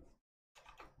overfitting.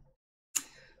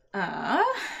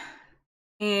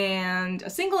 And a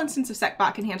single instance of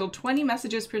SecBot can handle 20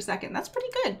 messages per second. That's pretty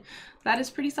good. That is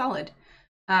pretty solid.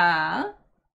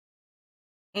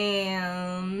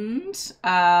 And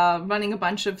running a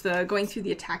bunch of going through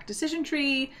the attack decision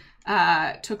tree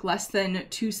took less than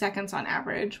 2 seconds on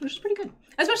average, which is pretty good.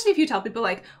 Especially if you tell people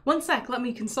like, 1 sec, let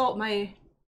me consult my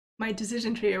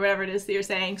decision tree or whatever it is that you're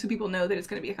saying, so people know that it's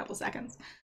going to be a couple seconds.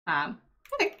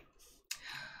 Okay.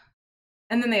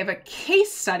 And then they have a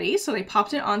case study, so they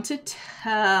popped it onto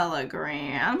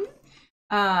Telegram.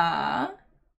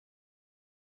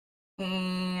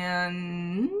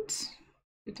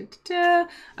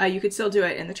 You could still do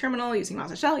it in the terminal using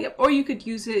Rasa shell, yep, or you could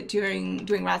use it doing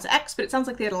Rasa X, but it sounds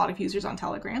like they had a lot of users on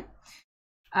Telegram.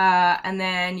 And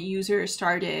then users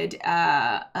started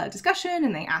a discussion,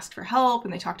 and they asked for help,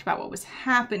 and they talked about what was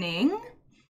happening.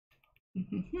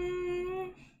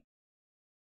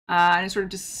 And it sort of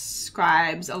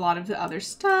describes a lot of the other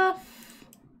stuff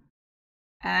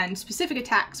and specific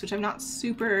attacks, which I'm not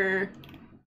super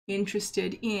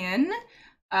interested in.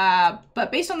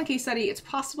 But based on the case study, it's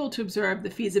possible to observe the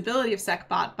feasibility of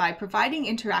SecBot by providing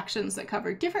interactions that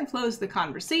cover different flows of the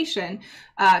conversation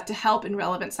to help in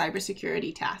relevant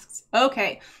cybersecurity tasks.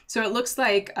 Okay, so it looks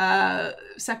like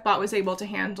SecBot was able to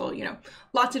handle,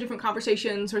 lots of different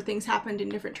conversations where things happened in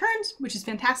different turns, which is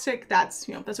fantastic. That's,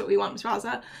 that's what we want with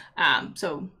Rasa.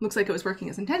 So looks like it was working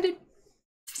as intended.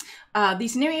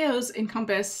 These scenarios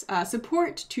encompass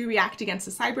support to react against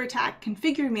a cyber attack,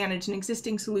 configure and manage an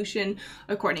existing solution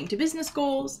according to business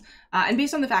goals. And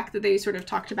based on the fact that they sort of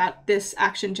talked about this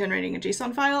action generating a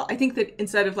JSON file, I think that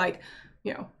instead of like,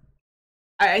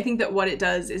 I think that what it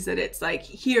does is that it's like,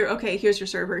 here's your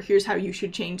server, here's how you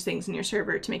should change things in your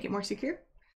server to make it more secure.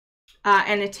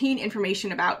 And attain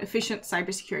information about efficient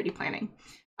cybersecurity planning.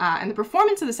 And the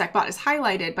performance of the SecBot is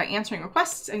highlighted by answering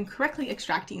requests and correctly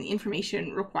extracting the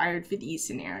information required for these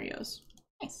scenarios.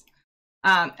 Nice.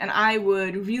 And I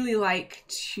would really like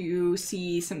to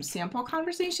see some sample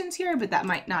conversations here, but that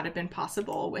might not have been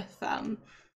possible with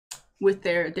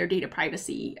their data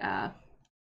privacy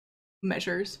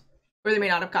measures, or they may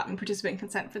not have gotten participant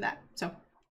consent for that. So,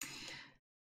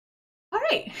 all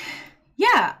right.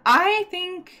 Yeah, I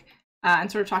think,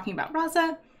 and sort of talking about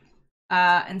Rasa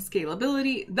and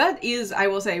scalability, that is, I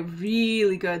will say,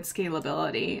 really good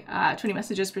scalability. 20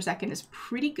 messages per second is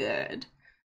pretty good.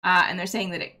 And they're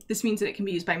saying that this means that it can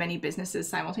be used by many businesses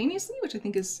simultaneously, which I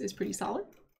think is pretty solid.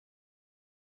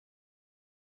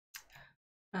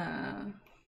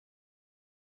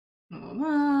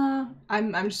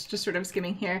 I'm just sort of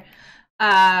skimming here.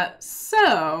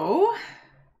 So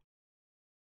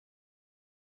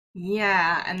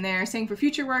yeah, and they're saying for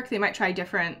future work, they might try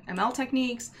different ML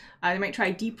techniques. They might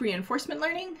try deep reinforcement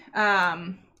learning.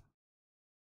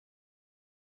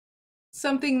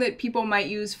 Something that people might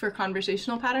use for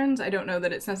conversational patterns. I don't know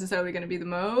that it's necessarily going to be the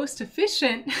most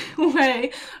efficient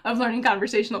way of learning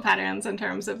conversational patterns in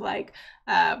terms of like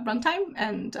runtime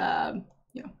and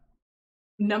you know,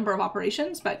 number of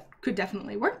operations, but could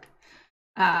definitely work.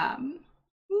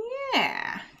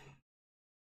 Yeah.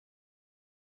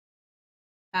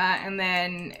 And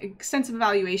then extensive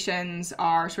evaluations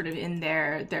are sort of in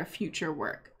their future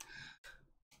work.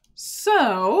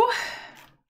 So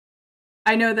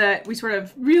I know that we sort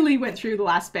of really went through the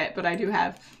last bit, but I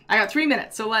got 3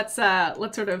 minutes, so let's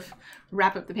sort of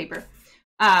wrap up the paper.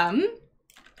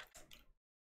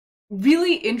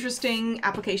 Really interesting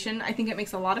application. I think it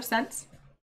makes a lot of sense.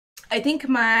 I think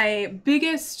my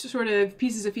biggest sort of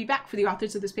pieces of feedback for the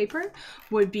authors of this paper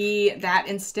would be that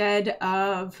instead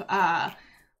of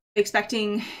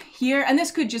expecting here, and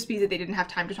this could just be that they didn't have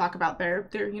time to talk about their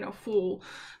you know, full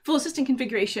assistant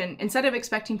configuration, instead of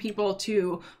expecting people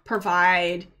to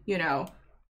provide, you know,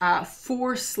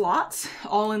 4 slots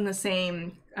all in the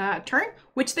same turn,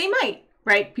 which they might,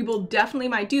 right? People definitely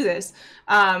might do this.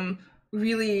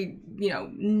 Really, you know,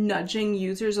 nudging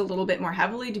users a little bit more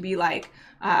heavily to be like,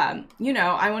 you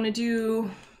know, I want to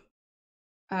do,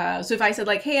 so if I said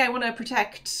like, hey, I want to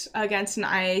protect against an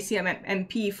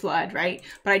IACMP flood, right?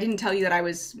 But I didn't tell you that I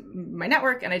was my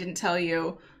network, and I didn't tell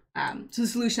you, so the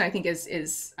solution I think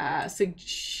is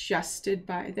suggested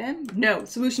by them. No,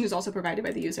 solution is also provided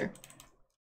by the user.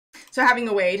 So having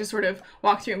a way to sort of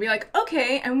walk through and be like,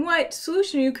 okay, and what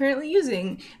solution are you currently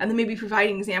using? And then maybe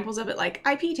providing examples of it, like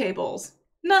IP tables.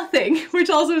 Nothing, which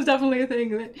also is definitely a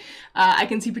thing that I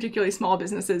can see particularly small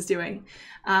businesses doing.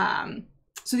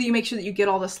 So that you make sure that you get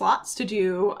all the slots to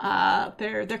do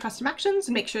their custom actions,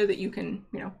 and make sure that you can,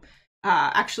 you know,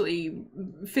 actually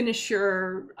finish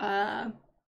your,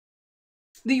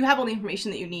 that you have all the information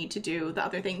that you need to do the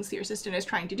other things that your assistant is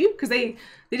trying to do, because they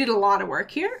did a lot of work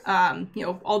here. You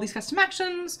know, all these custom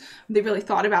actions, they really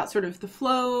thought about sort of the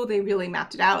flow, they really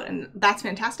mapped it out, and that's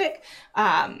fantastic.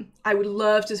 I would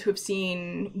love to have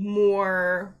seen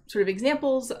more sort of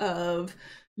examples of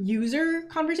user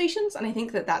conversations, and I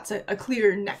think that that's a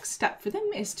clear next step for them,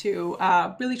 is to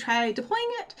really try deploying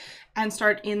it and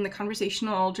start in the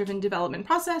conversational driven development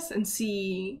process and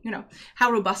see, you know,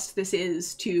 how robust this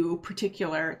is to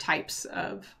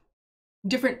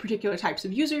different particular types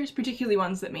of users, particularly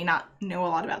ones that may not know a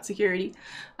lot about security,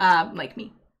 like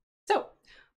me. So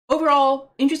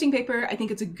overall, interesting paper. I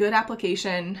think it's a good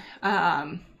application,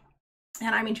 and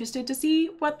I'm interested to see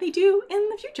what they do in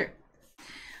the future.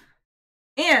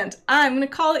 And I'm going to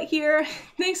call it here.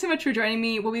 Thanks so much for joining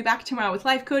me. We'll be back tomorrow with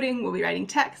live coding. We'll be writing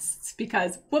tests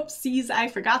because whoopsies, I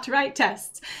forgot to write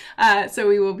tests. So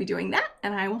we will be doing that,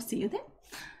 and I will see you then.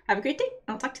 Have a great day.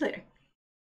 I'll talk to you later.